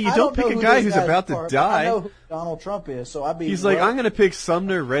of money, you I don't know pick a who guy those who's guys about to are, but die. I know who Donald Trump is, so I'd be. He's like, I'm going to pick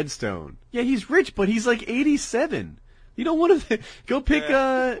Sumner Redstone. Yeah, he's rich, but he's like 87. You don't want to go pick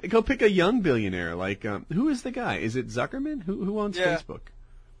a young billionaire. Like, who is the guy? Is it Zuckerman? Who owns Facebook?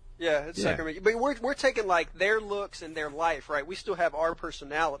 Yeah, it's Zuckerman. But we're taking like their looks and their life, right? We still have our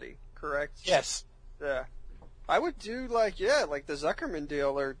personality, correct? Yes. Yeah. I would do like the Zuckerman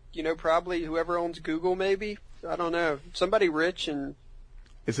deal, or probably whoever owns Google, maybe. I don't know, somebody rich and.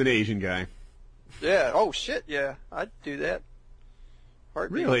 It's an Asian guy. Yeah. Oh shit. Yeah, I'd do that.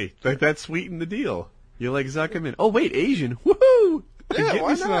 Heartbeat. Really? Like that sweetened the deal. You're like Zuckerman. Oh wait, Asian. Woohoo! Yeah, Get why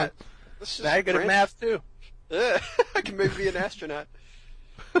me some- not? Let's just Now you're good at branch- math too. Yeah, I can maybe be an astronaut.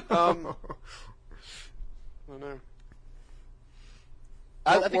 I don't know.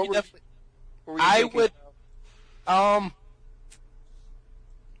 I What think you were- definitely. what were you I thinking? would.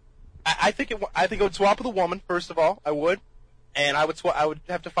 I think it would swap with a woman first of all. I would, and I would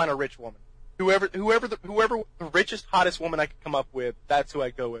have to find a rich woman. Whoever the richest, hottest woman I could come up with, that's who I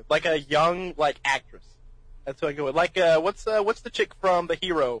go with. Like a young actress. That's who I go with. Like what's the chick from The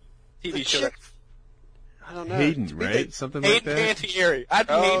Hero TV The show? chick- I don't know. Hayden, right? Something like Hayden that. Panettiere. I'd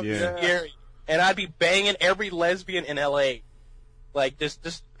be Oh, Hayden yeah. Panettiere, and I'd be banging every lesbian in LA, like just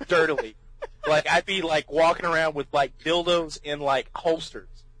dirtily. Like I'd be walking around with dildos in holsters.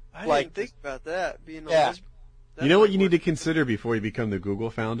 I like- didn't think about that. Being a Yeah. lesbian. You know what you need to consider before you become the Google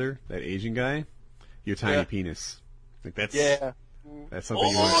founder? That Asian guy? Your tiny Yeah. penis. Like that's something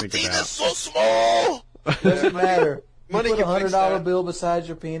you want to think about. so small. Doesn't matter. Money You put can fix $100 that. bill beside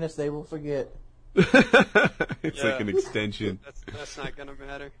your penis, they will forget. It's Yeah. like an extension. That's not gonna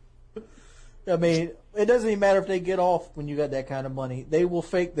matter. I mean, it doesn't even matter if they get off when you got that kind of money. They will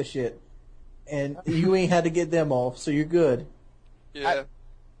fake the shit, and you ain't had to get them off, so you're good. Yeah.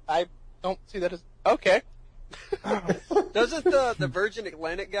 I don't see that as okay. Doesn't the Virgin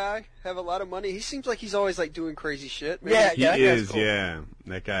Atlantic guy have a lot of money? He seems like he's always doing crazy shit. Maybe, Yeah, He that guy's is, cool. yeah.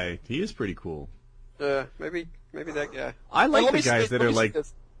 That guy, he is pretty cool. maybe that guy. I like Let the me guys say- that let are me say like.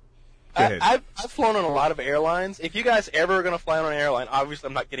 this. Go ahead. I've flown on a lot of airlines. If you guys ever are going to fly on an airline, obviously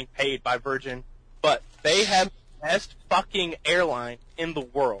I'm not getting paid by Virgin, but they have the best fucking airline in the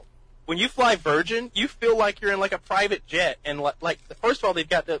world. When you fly Virgin, you feel like you're in a private jet, and first of all, they've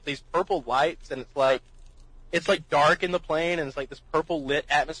got these purple lights, and it's dark in the plane, and it's this purple lit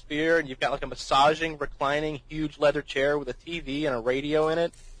atmosphere, and you've got a massaging, reclining, huge leather chair with a TV and a radio in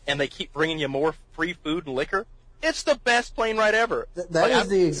it, and they keep bringing you more free food and liquor. It's the best plane ride ever. That is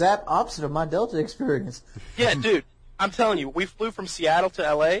the exact opposite of my Delta experience. Yeah, dude, I'm telling you, we flew from Seattle to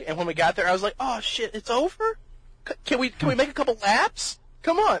LA, and when we got there, I was like, "Oh shit, it's over? Can we make a couple laps?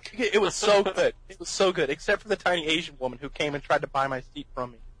 Come on!" It was so good. It was so good, except for the tiny Asian woman who came and tried to buy my seat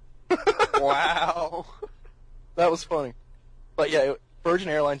from me. Wow. That was funny. But yeah, Virgin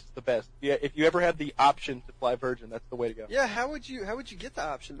Airlines is the best. Yeah, if you ever had the option to fly Virgin, that's the way to go. Yeah. How would you get the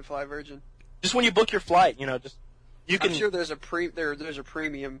option to fly Virgin? Just when you book your flight, you can. I'm sure there's a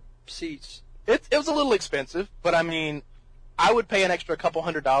premium seats. It was a little expensive, but I mean, I would pay an extra couple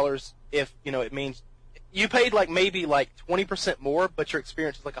 $100 if it means you paid maybe 20% more, but your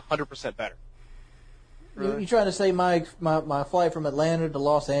experience is 100% better. You trying to say my flight from Atlanta to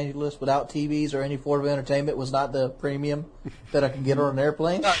Los Angeles without TVs or any form of entertainment was not the premium that I can get on an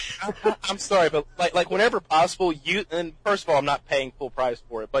airplane? I'm sorry, but whenever possible, and first of all, I'm not paying full price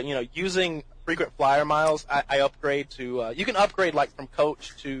for it, but using frequent flyer miles, I upgrade to you can upgrade from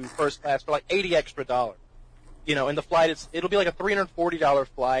coach to first class for $80 extra. And the flight it'll be a $340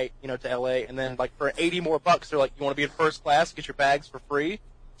 flight, to LA, and then for $80 more bucks, they're like, you want to be in first class, get your bags for free.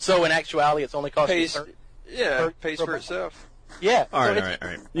 So in actuality, it's only costing pays for itself. Yeah. All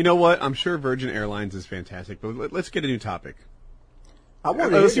right. You know what? I'm sure Virgin Airlines is fantastic, but let's get a new topic.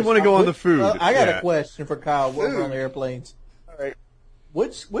 Unless you want to go on the food. I got Yeah. a question for Kyle. While we're on the airplanes. All right.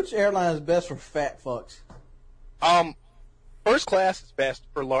 Which airline is best for fat fucks? First class is best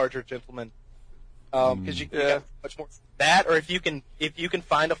for larger gentlemen, because you get much more that. Or if you can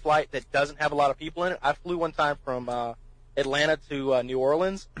find a flight that doesn't have a lot of people in it. I flew one time from Atlanta to New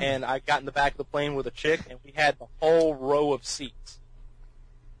Orleans, and I got in the back of the plane with a chick, and we had the whole row of seats.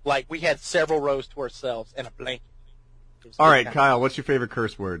 Like, we had several rows to ourselves and a blanket. All right, Kyle, what's your favorite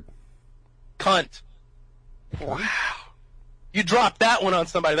curse word? Cunt. Wow. You drop that one on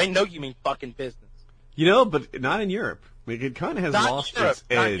somebody, they know you mean fucking business. You know, but not in Europe. Like, it kind of has Not lost Europe, its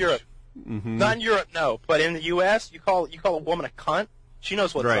not edge. Europe. Mm-hmm. Not in Europe, no. But in the U.S., you call a woman a cunt, she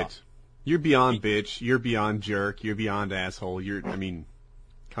knows what's Right. up. You're beyond bitch. You're beyond jerk. You're beyond asshole.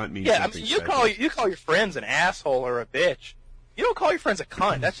 Cunt means Yeah, I something mean, special. you call your friends an asshole or a bitch. You don't call your friends a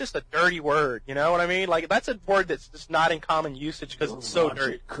cunt. That's just a dirty word. You know what I mean? Like, that's a word that's just not in common usage because it's so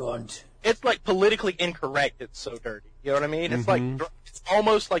dirty. Cunt. It's like politically incorrect. It's so dirty. You know what I mean? It's like it's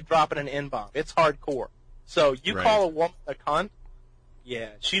almost like dropping an N-bomb. It's hardcore. So you Right. call a woman a cunt, yeah,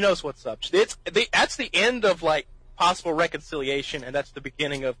 she knows what's up. That's the end of like possible reconciliation, and that's the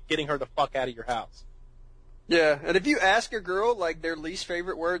beginning of getting her the fuck out of your house. Yeah, and if you ask a girl like their least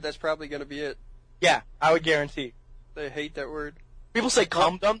favorite word, that's probably going to be it. Yeah, I would guarantee. They hate that word. People say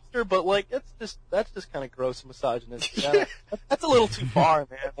cum dumpster, but like that's just kind of gross and misogynistic. Yeah, that's a little too far,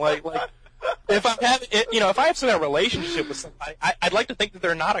 man. Like if I'm having, if I have some kind of relationship with somebody, I'd like to think that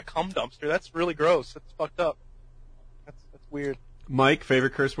they're not a cum dumpster. That's really gross. That's fucked up. That's weird. Mike,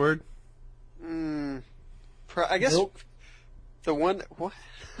 favorite curse word? I guess Milk. the one. What?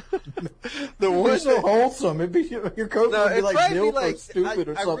 The You're one. so wholesome. It'd be, your coach No, would be it'd like probably milk be like or stupid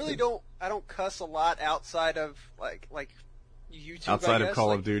or I something. really don't. I don't cuss a lot outside of like YouTube. Outside I of guess. Call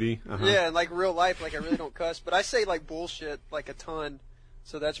like, of Duty? Uh-huh. Yeah, and like real life, like I really don't cuss, but I say like bullshit like a ton.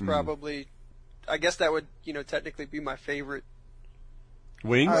 So that's probably. I guess that would technically be my favorite.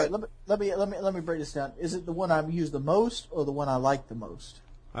 Wings? All right, let me break this down. Is it the one I use the most or the one I like the most?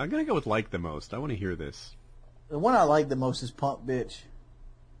 I'm going to go with like the most. I want to hear this. The one I like the most is punk bitch.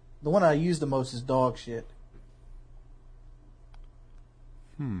 The one I use the most is dog shit.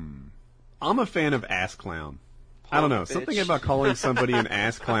 I'm a fan of ass clown. I don't know. bitch. Something about calling somebody an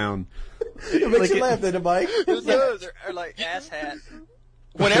ass clown. It makes Like you laugh, doesn't it, Mike? Those are like ass hat.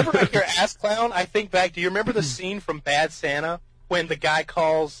 Whenever I hear ass clown, I think back. Do you remember the scene from Bad Santa when the guy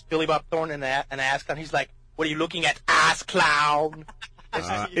calls Billy Bob Thornton an ass clown? He's like, "What are you looking at, ass clown?"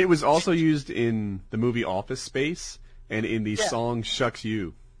 It was also used in the movie Office Space and in the song Shucks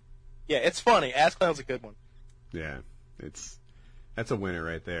You. Yeah, it's funny. Ass clown's a good one. Yeah, that's a winner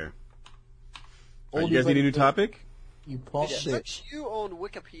right there. Oldie You guys need a new but- topic? You punk Is shit. Shucks You on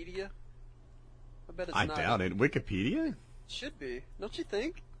Wikipedia? I bet it's I not. doubt it. Wikipedia? Should be, don't you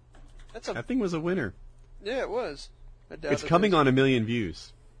think? That thing was a winner. Yeah, it was. I doubt It's coming is. on 1 million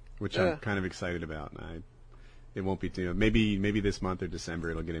views, which Yeah. I'm kind of excited about. It won't be maybe this month or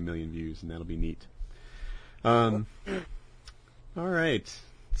December it'll get 1 million views, and that'll be neat. All right.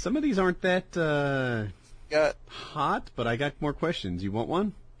 Some of these aren't that Got hot, but I got more questions. You want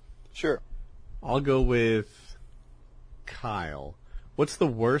one? Sure. I'll go with Kyle. What's the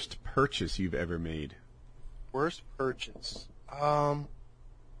worst purchase you've ever made? Worst purchase. I'm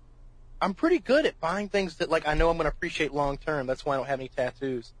pretty good at buying things that like I know I'm going to appreciate long term. That's why I don't have any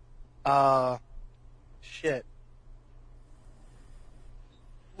tattoos. Shit.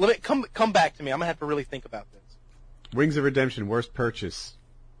 Let it come back to me. I'm gonna have to really think about this. Wings of Redemption, worst purchase.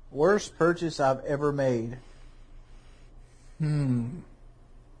 Worst purchase I've ever made.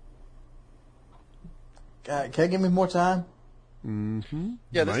 God, can I give me more time? Mm-hmm.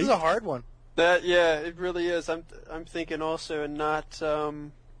 Yeah, this is a hard one. that. Yeah, it really is. I'm thinking also, and not. No,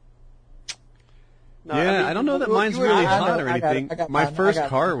 Yeah, I mean, I don't know that you- mine's you were- really I hot know, or I got it, anything. I got My mine, first I got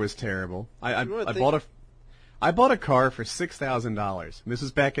car mine. was terrible. I You wanna I bought a car for $6,000. This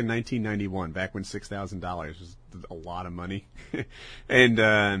was back in 1991, back when $6,000 was a lot of money, and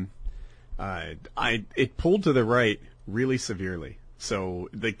it pulled to the right really severely. So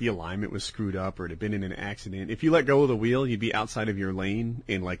like the alignment was screwed up, or it had been in an accident. If you let go of the wheel, you'd be outside of your lane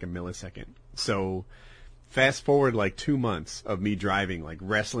in like a millisecond. So fast forward like 2 months of me driving, like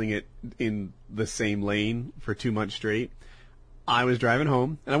wrestling it in the same lane for 2 months straight. I was driving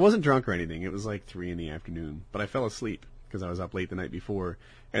home, and I wasn't drunk or anything. It was like 3 p.m, but I fell asleep because I was up late the night before.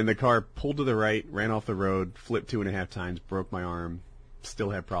 And the car pulled to the right, ran off the road, flipped 2.5 times, broke my arm. Still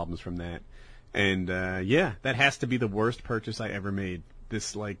have problems from that. And yeah, that has to be the worst purchase I ever made.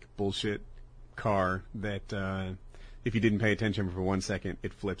 This like bullshit car that if you didn't pay attention for 1 second,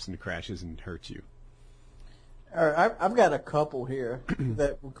 it flips and crashes and hurts you. All right, I've got a couple here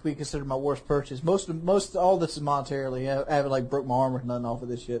that would be considered my worst purchase. Most all this is monetarily. I haven't like broke my arm or nothing off of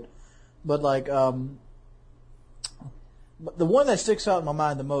this shit, but like but the one that sticks out in my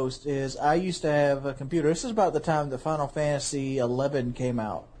mind the most is I used to have a computer. This is about the time that Final Fantasy 11 came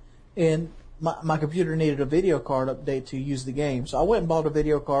out, and my computer needed a video card update to use the game. So I went and bought a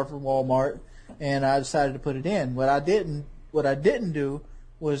video card from Walmart, and I decided to put it in. What I didn't do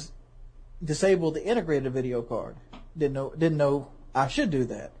was disable the integrated video card. Didn't know I should do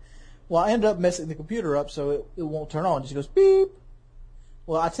that. Well, I ended up messing the computer up so it won't turn on. It just goes beep.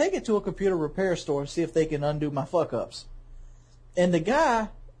 Well, I take it to a computer repair store to see if they can undo my fuck ups. And the guy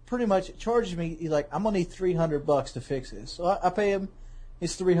pretty much charges me, he's like, I'm gonna need $300 to fix this. So I pay him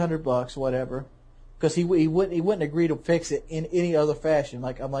his $300, whatever. Because he wouldn't agree to fix it in any other fashion.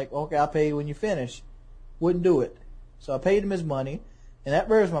 Like, I'm like, okay, I'll pay you when you finish. Wouldn't do it. So I paid him his money, and that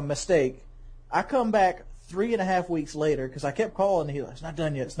was my mistake. I come back 3.5 weeks later, because I kept calling, and he's like, it's not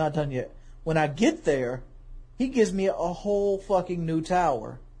done yet, it's not done yet. When I get there, he gives me a whole fucking new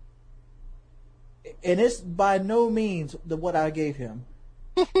tower. And it's by no means what I gave him.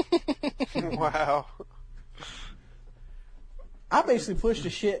 Wow. I basically pushed the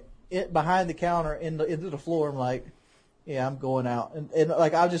shit behind the counter into the floor. I'm like, yeah, I'm going out. And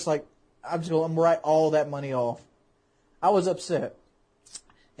like, I'm going to write all that money off. I was upset.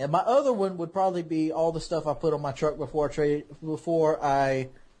 And my other one would probably be all the stuff I put on my truck before I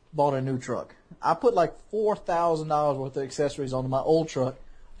bought a new truck. I put like $4,000 worth of accessories on my old truck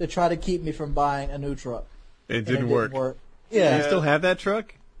to try to keep me from buying a new truck. It didn't work. Yeah. Do you still have that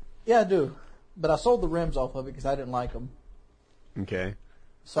truck? Yeah, I do. But I sold the rims off of it because I didn't like them. Okay.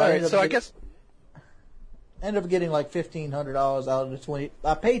 So I guess ended up getting like $1,500 out of the 20.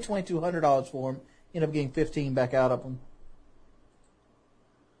 I paid $2,200 for them. Ended up getting 15 back out of them.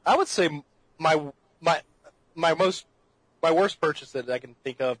 I would say my worst purchase that I can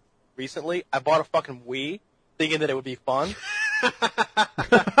think of recently, I bought a fucking Wii thinking that it would be fun.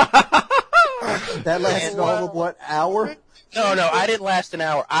 That lasted all of what, hour? No, I didn't last an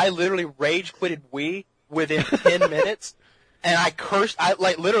hour. I literally rage quitted Wii within 10 minutes, and I cursed.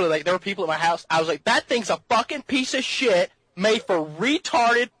 Literally, there were people at my house. I was like, that thing's a fucking piece of shit made for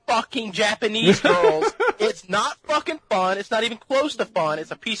retarded fucking Japanese girls. It's not fucking fun. It's not even close to fun.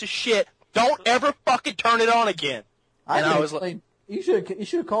 It's a piece of shit. Don't ever fucking turn it on again. I was like, you should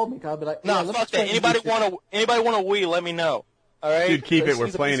have called me. I'd be like, no, fuck that. Anybody want a Wii? Let me know. All right, dude, keep it. We're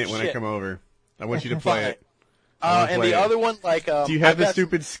playing it when I come over. I want you to play it. And the other one, like, do you have the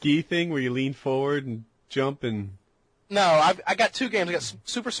stupid ski thing where you lean forward and jump and? No, I got two games. I got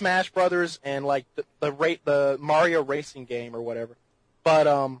Super Smash Brothers and like the Mario racing game or whatever. But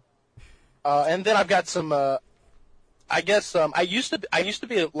and then I've got some. I used to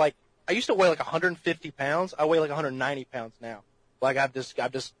weigh like 150 pounds. I weigh like 190 pounds now. Like I've just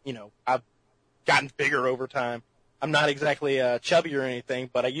I've gotten bigger over time. I'm not exactly chubby or anything,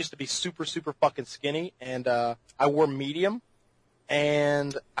 but I used to be super, super fucking skinny, and I wore medium,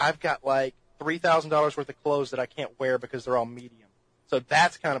 and I've got like $3,000 worth of clothes that I can't wear because they're all medium. So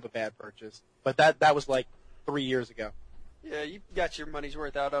that's kind of a bad purchase. But that was like 3 years ago. Yeah, you got your money's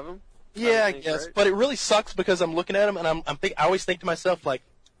worth out of them. Yeah, I guess. Right? But it really sucks because I'm looking at them, and I always think to myself, like,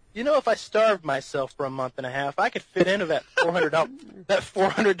 if I starved myself for a month and a half, I could fit into that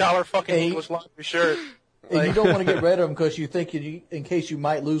 $400 fucking English laundry shirt. And you don't want to get rid of them because you think in case you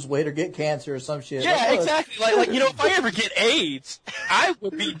might lose weight or get cancer or some shit. Yeah, like, exactly. Like if I ever get AIDS, I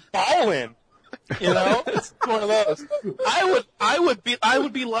would be balling. It's one of those. I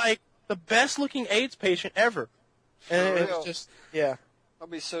would be like the best looking AIDS patient ever. And it's just I'll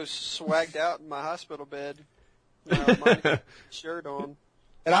be so swagged out in my hospital bed. My shirt on.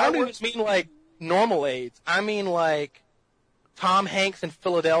 And I don't even mean like normal AIDS. I mean like Tom Hanks in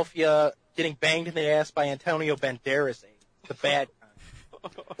Philadelphia getting banged in the ass by Antonio Banderas AIDS. The bad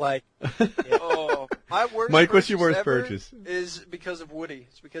kind. Like, yeah. Oh, my worst Mike, what's your worst ever purchase? Is because of Woody.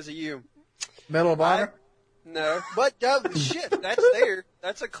 It's because of you. Medal of Honor? No, but shit, that's there.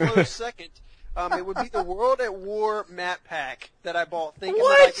 That's a close second. It would be the World at War map pack that I bought, thinking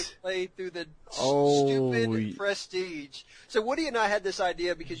that I could play through the stupid Prestige. So Woody and I had this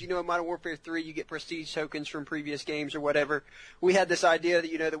idea because in Modern Warfare 3 you get Prestige tokens from previous games or whatever. We had this idea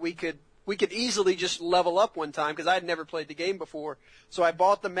that that we could easily just level up one time because I had never played the game before. So I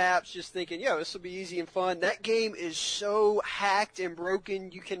bought the maps just thinking, this will be easy and fun. That game is so hacked and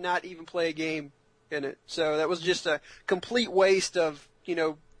broken you cannot even play a game in it. So that was just a complete waste of,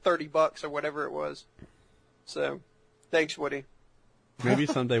 $30 or whatever it was. So, thanks, Woody. Maybe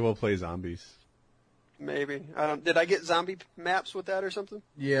someday we'll play zombies. Maybe. Did I get zombie maps with that or something?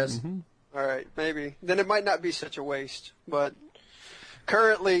 Yes. Mm-hmm. All right, maybe. Then it might not be such a waste. But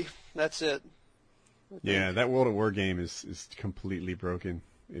currently, that's it. Yeah, that World at War game is completely broken.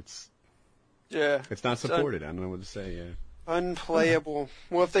 It's not supported. I don't know what to say. Yeah. Unplayable.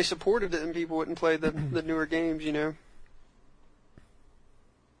 Well, if they supported it, then people wouldn't play the newer games,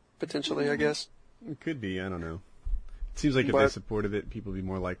 potentially, I guess. It could be. I don't know. It seems like if they supported it, people would be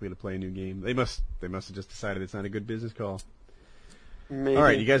more likely to play a new game. They must have just decided it's not a good business call. Maybe. All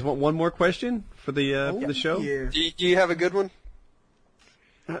right, you guys want one more question for the show? Yeah. Do you have a good one?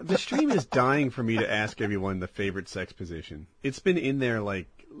 The stream is dying for me to ask everyone the favorite sex position. It's been in there like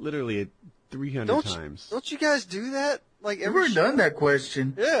literally 300 times. Don't you guys do that? Like I've never done that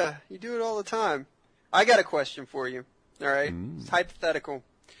question. Yeah, you do it all the time. I got a question for you. All right, It's hypothetical.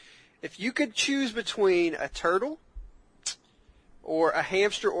 If you could choose between a turtle or a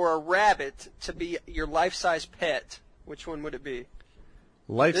hamster or a rabbit to be your life-size pet, which one would it be?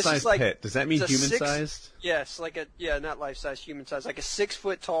 Life-size pet. Does that mean human-sized? Yes, not life-size, human-sized. Like a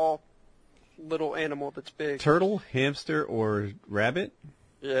 6-foot-tall little animal that's big. Turtle, hamster, or rabbit?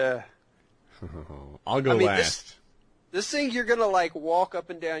 Yeah. I'll go last. This thing, you're going to, like, walk up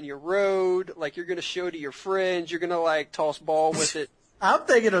and down your road. Like, you're going to show to your friends. You're going to, like, toss ball with it. I'm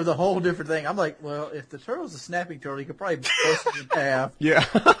thinking of the whole different thing. I'm like, well, if the turtle's a snapping turtle, you could probably bust it in half. Yeah.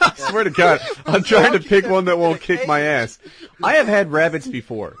 I swear to God, I'm trying to pick one that won't kick my ass. I have had rabbits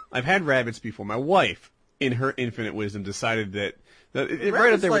before. My wife, in her infinite wisdom, decided that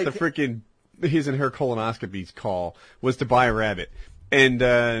right up there with the freaking his and her colonoscopy call was to buy a rabbit.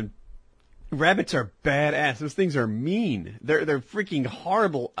 And rabbits are badass. Those things are mean. They're freaking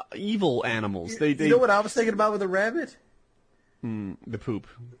horrible, evil animals. You know what I was thinking about with a rabbit? The poop.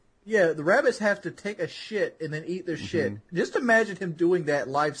 Yeah, the rabbits have to take a shit and then eat their shit. Just imagine him doing that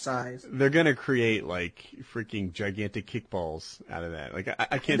life size. They're gonna create like freaking gigantic kickballs out of that. Like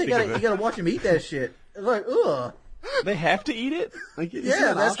I can't think of it. You gotta watch him eat that shit. It's like, ugh. They have to eat it? Like,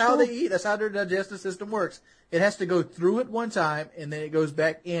 yeah, that's how they eat. That's how their digestive system works. It has to go through it one time and then it goes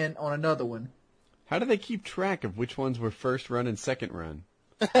back in on another one. How do they keep track of which ones were first run and second run?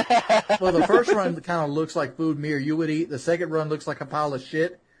 Well, the first run kind of looks like food me or you would eat. The second run looks like a pile of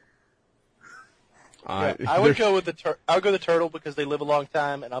shit. I would go with the turtle because they live a long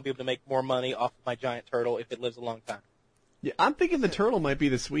time, and I'll be able to make more money off of my giant turtle if it lives a long time. Yeah, I'm thinking the turtle might be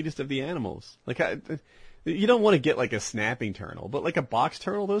the sweetest of the animals. Like, you don't want to get like a snapping turtle, but like a box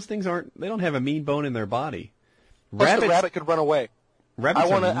turtle, those things they don't have a mean bone in their body. Plus, the rabbit could run away.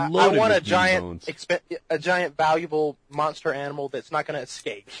 Rabbits I want a giant valuable monster animal that's not going to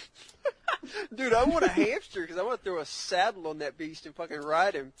escape. Dude, I want a hamster because I want to throw a saddle on that beast and fucking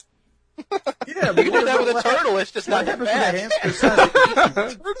ride him. Yeah, you can do that with a turtle. It's just not that fast.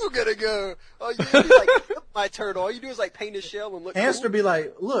 Turtle gonna go. Oh, you be like, my turtle. All you do is like paint a shell and look. Hamster cool. Be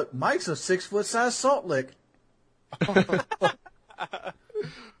like, look, Mike's a 6-foot size salt lick.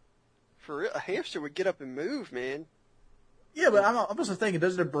 For real, a hamster would get up and move, man. Yeah, but I'm also thinking,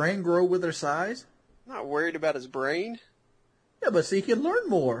 does their brain grow with their size? I'm not worried about his brain. Yeah, but see, he can learn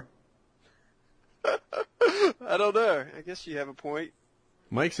more. I don't know. I guess you have a point.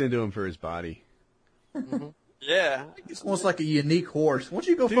 Mike's into him for his body. Mm-hmm. Yeah. It's almost like a unique horse. Once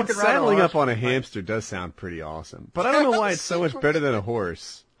you go fucking ride saddling up on a hamster does sound pretty awesome. But I don't know why it's so much better than a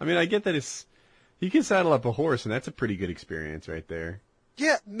horse. I mean, I get that you can saddle up a horse, and that's a pretty good experience right there.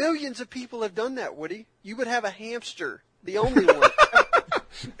 Yeah, millions of people have done that, Woody. You would have a hamster. The only one.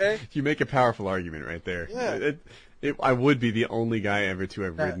 Okay? You make a powerful argument right there. Yeah. I would be the only guy ever to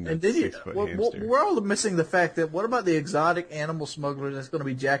have ridden a 6-foot hamster. We're all missing the fact that what about the exotic animal smuggler that's going to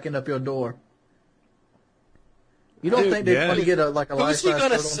be jacking up your door? You don't think they're going to get a life-size turtle? Who's he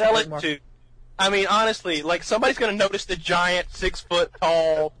going to sell it to? I mean, honestly, like somebody's going to notice the giant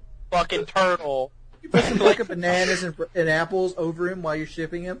 6-foot-tall fucking turtle. You put some like bananas and apples over him while you're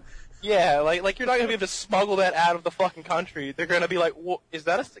shipping him. Yeah, like you're not going to be able to smuggle that out of the fucking country. They're going to be like, well, is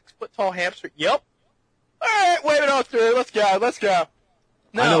that a 6-foot-tall hamster? Yep. All right, wave it on through. Let's go.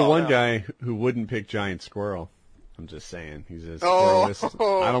 No, I know one guy who wouldn't pick giant squirrel. I'm just saying. He's a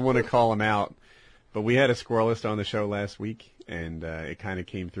squirrelist. I don't want to call him out, but we had a squirrelist on the show last week, and it kind of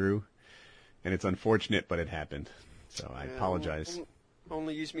came through, and it's unfortunate, but it happened. So I apologize.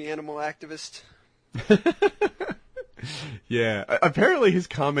 Only use me, animal activist. Yeah, apparently his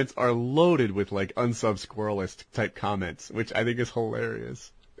comments are loaded with like unsub squirrelist type comments, which I think is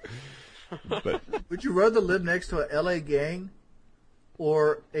hilarious. But would you rather live next to a LA gang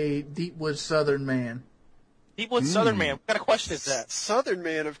or a Deepwood Southern man? Deepwood Southern man? What kind of question is that? Southern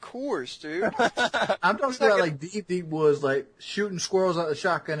man, of course, dude. I'm talking about like deep woods, like shooting squirrels out of the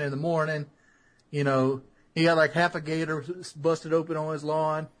shotgun in the morning. You know, he got like half a gator busted open on his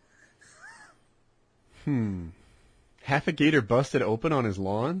lawn. Half a gator busted open on his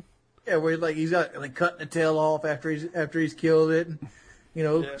lawn? Yeah, where he's got like cutting the tail off after he's killed it. And, you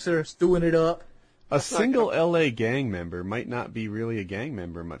know, sort of stewing it up. A single LA gang member might not be really a gang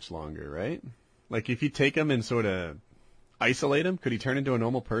member much longer, right? Like if you take them and sort of isolate him? Could he turn into a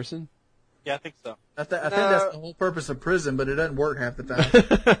normal person? Yeah, I think so. I think that's the whole purpose of prison, but it doesn't work half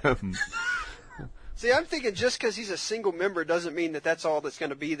the time. See, I'm thinking just because he's a single member doesn't mean that that's all that's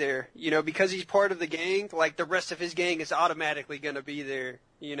going to be there. You know, because he's part of the gang, like the rest of his gang is automatically going to be there.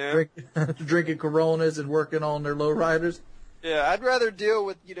 You know, drinking Coronas and working on their lowriders. Yeah, I'd rather deal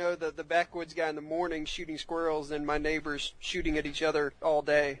with, you know, the backwoods guy in the morning shooting squirrels than my neighbors shooting at each other all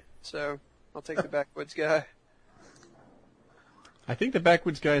day. So I'll take the backwoods guy. I think the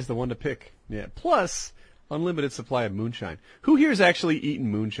backwoods guy is the one to pick. Yeah. Plus, unlimited supply of moonshine. Who here has actually eaten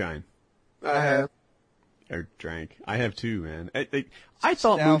moonshine? I have. Or drank. I have too, man. I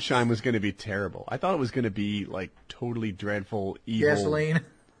thought moonshine was going to be terrible. I thought it was going to be like totally dreadful, evil,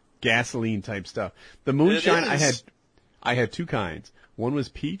 gasoline type stuff. The moonshine I had two kinds. One was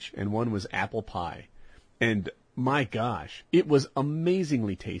peach and one was apple pie. And my gosh, it was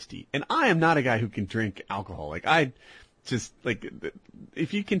amazingly tasty. And I am not a guy who can drink alcohol. Like I just like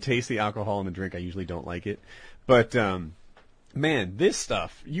if you can taste the alcohol in the drink, I usually don't like it. But man, this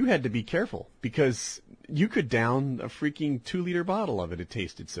stuff, you had to be careful because you could down a freaking 2-liter bottle of it. It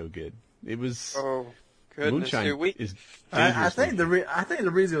tasted so good. It was moonshine is I think the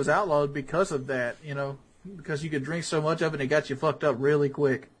reason it was outlawed because of that, you know, because you could drink so much of it and it got you fucked up really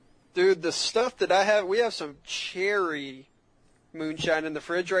quick. Dude, the stuff that I have, we have some cherry moonshine in the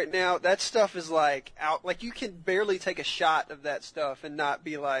fridge right now. That stuff is like you can barely take a shot of that stuff and not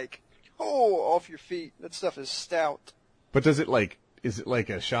be like, oh, off your feet. That stuff is stout. But is it like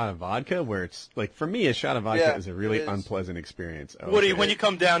a shot of vodka where it's like, for me, a shot of vodka is a really unpleasant experience. Okay. Woody, when you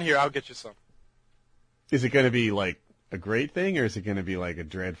come down here, I'll get you some. Is it going to be like a great thing or is it going to be like a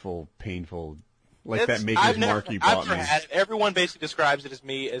dreadful, painful, like that Maker's Mark you bought me? Everyone basically describes it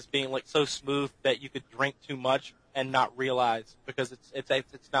as being like so smooth that you could drink too much and not realize because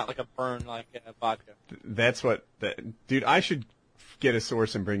it's not like a burn like vodka. That's what, dude, I should get a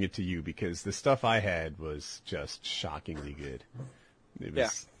source and bring it to you because the stuff I had was just shockingly good. It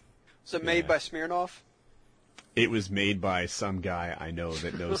was, So made by Smirnoff? It was made by some guy I know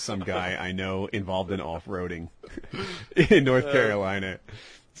that knows some guy I know involved in off-roading in North Carolina.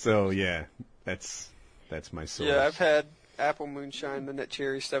 So yeah, that's my source. Yeah, I've had apple moonshine and that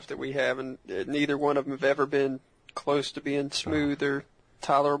cherry stuff that we have, and neither one of them have ever been close to being smooth or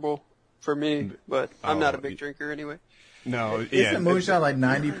tolerable for me. But I'm not a big drinker anyway. No, Isn't moonshine like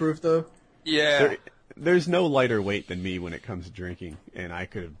 90 proof though? Yeah. There's no lighter weight than me when it comes to drinking, and I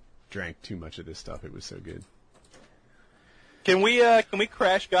could have drank too much of this stuff. It was so good. Can we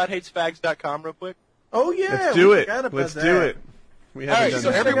crash GodHatesFags.com real quick? Oh yeah, let's do it. Let's do it. We haven't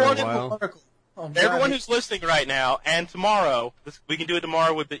done that in a while. Everyone who's listening right now, and tomorrow, we can do it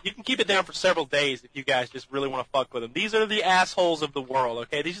tomorrow. You can keep it down for several days if you guys just really want to fuck with them. These are the assholes of the world.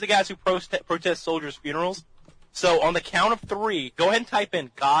 Okay, these are the guys who protest soldiers' funerals. So on the count of 3, go ahead and type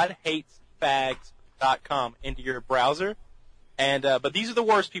in GodHatesFags.com into your browser. And but these are the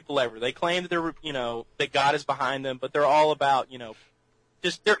worst people ever. They claim that that God is behind them, but they're all about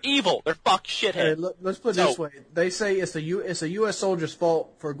they're evil. They're fuck shitheads. Hey, let's put it this way: they say it's a U.S. soldier's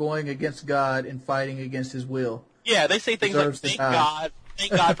fault for going against God and fighting against His will. Yeah, they say things like thank God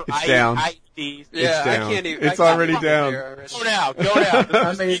for IEDs. Yeah, I can't even. It's already down. Go now.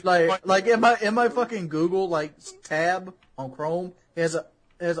 I mean, like in my fucking Google tab on Chrome, it has an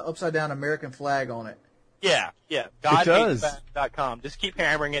upside down American flag on it. Yeah. GodHatesFags.com. Just keep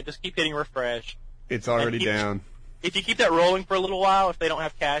hammering it. Just keep hitting refresh. It's already down. If you keep that rolling for a little while, if they don't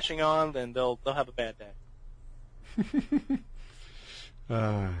have caching on, then they'll have a bad day.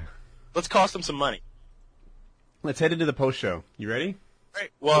 Let's cost them some money. Let's head into the post show. You ready? All right.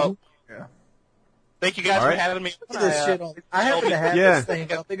 Well, thank you guys for having me. I happen to have this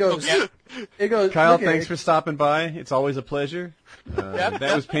thing up. It goes. Kyle, thanks for stopping by. It's always a pleasure. That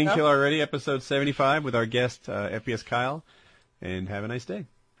was Painkiller Already, episode 75, with our guest FPS Kyle. And have a nice day.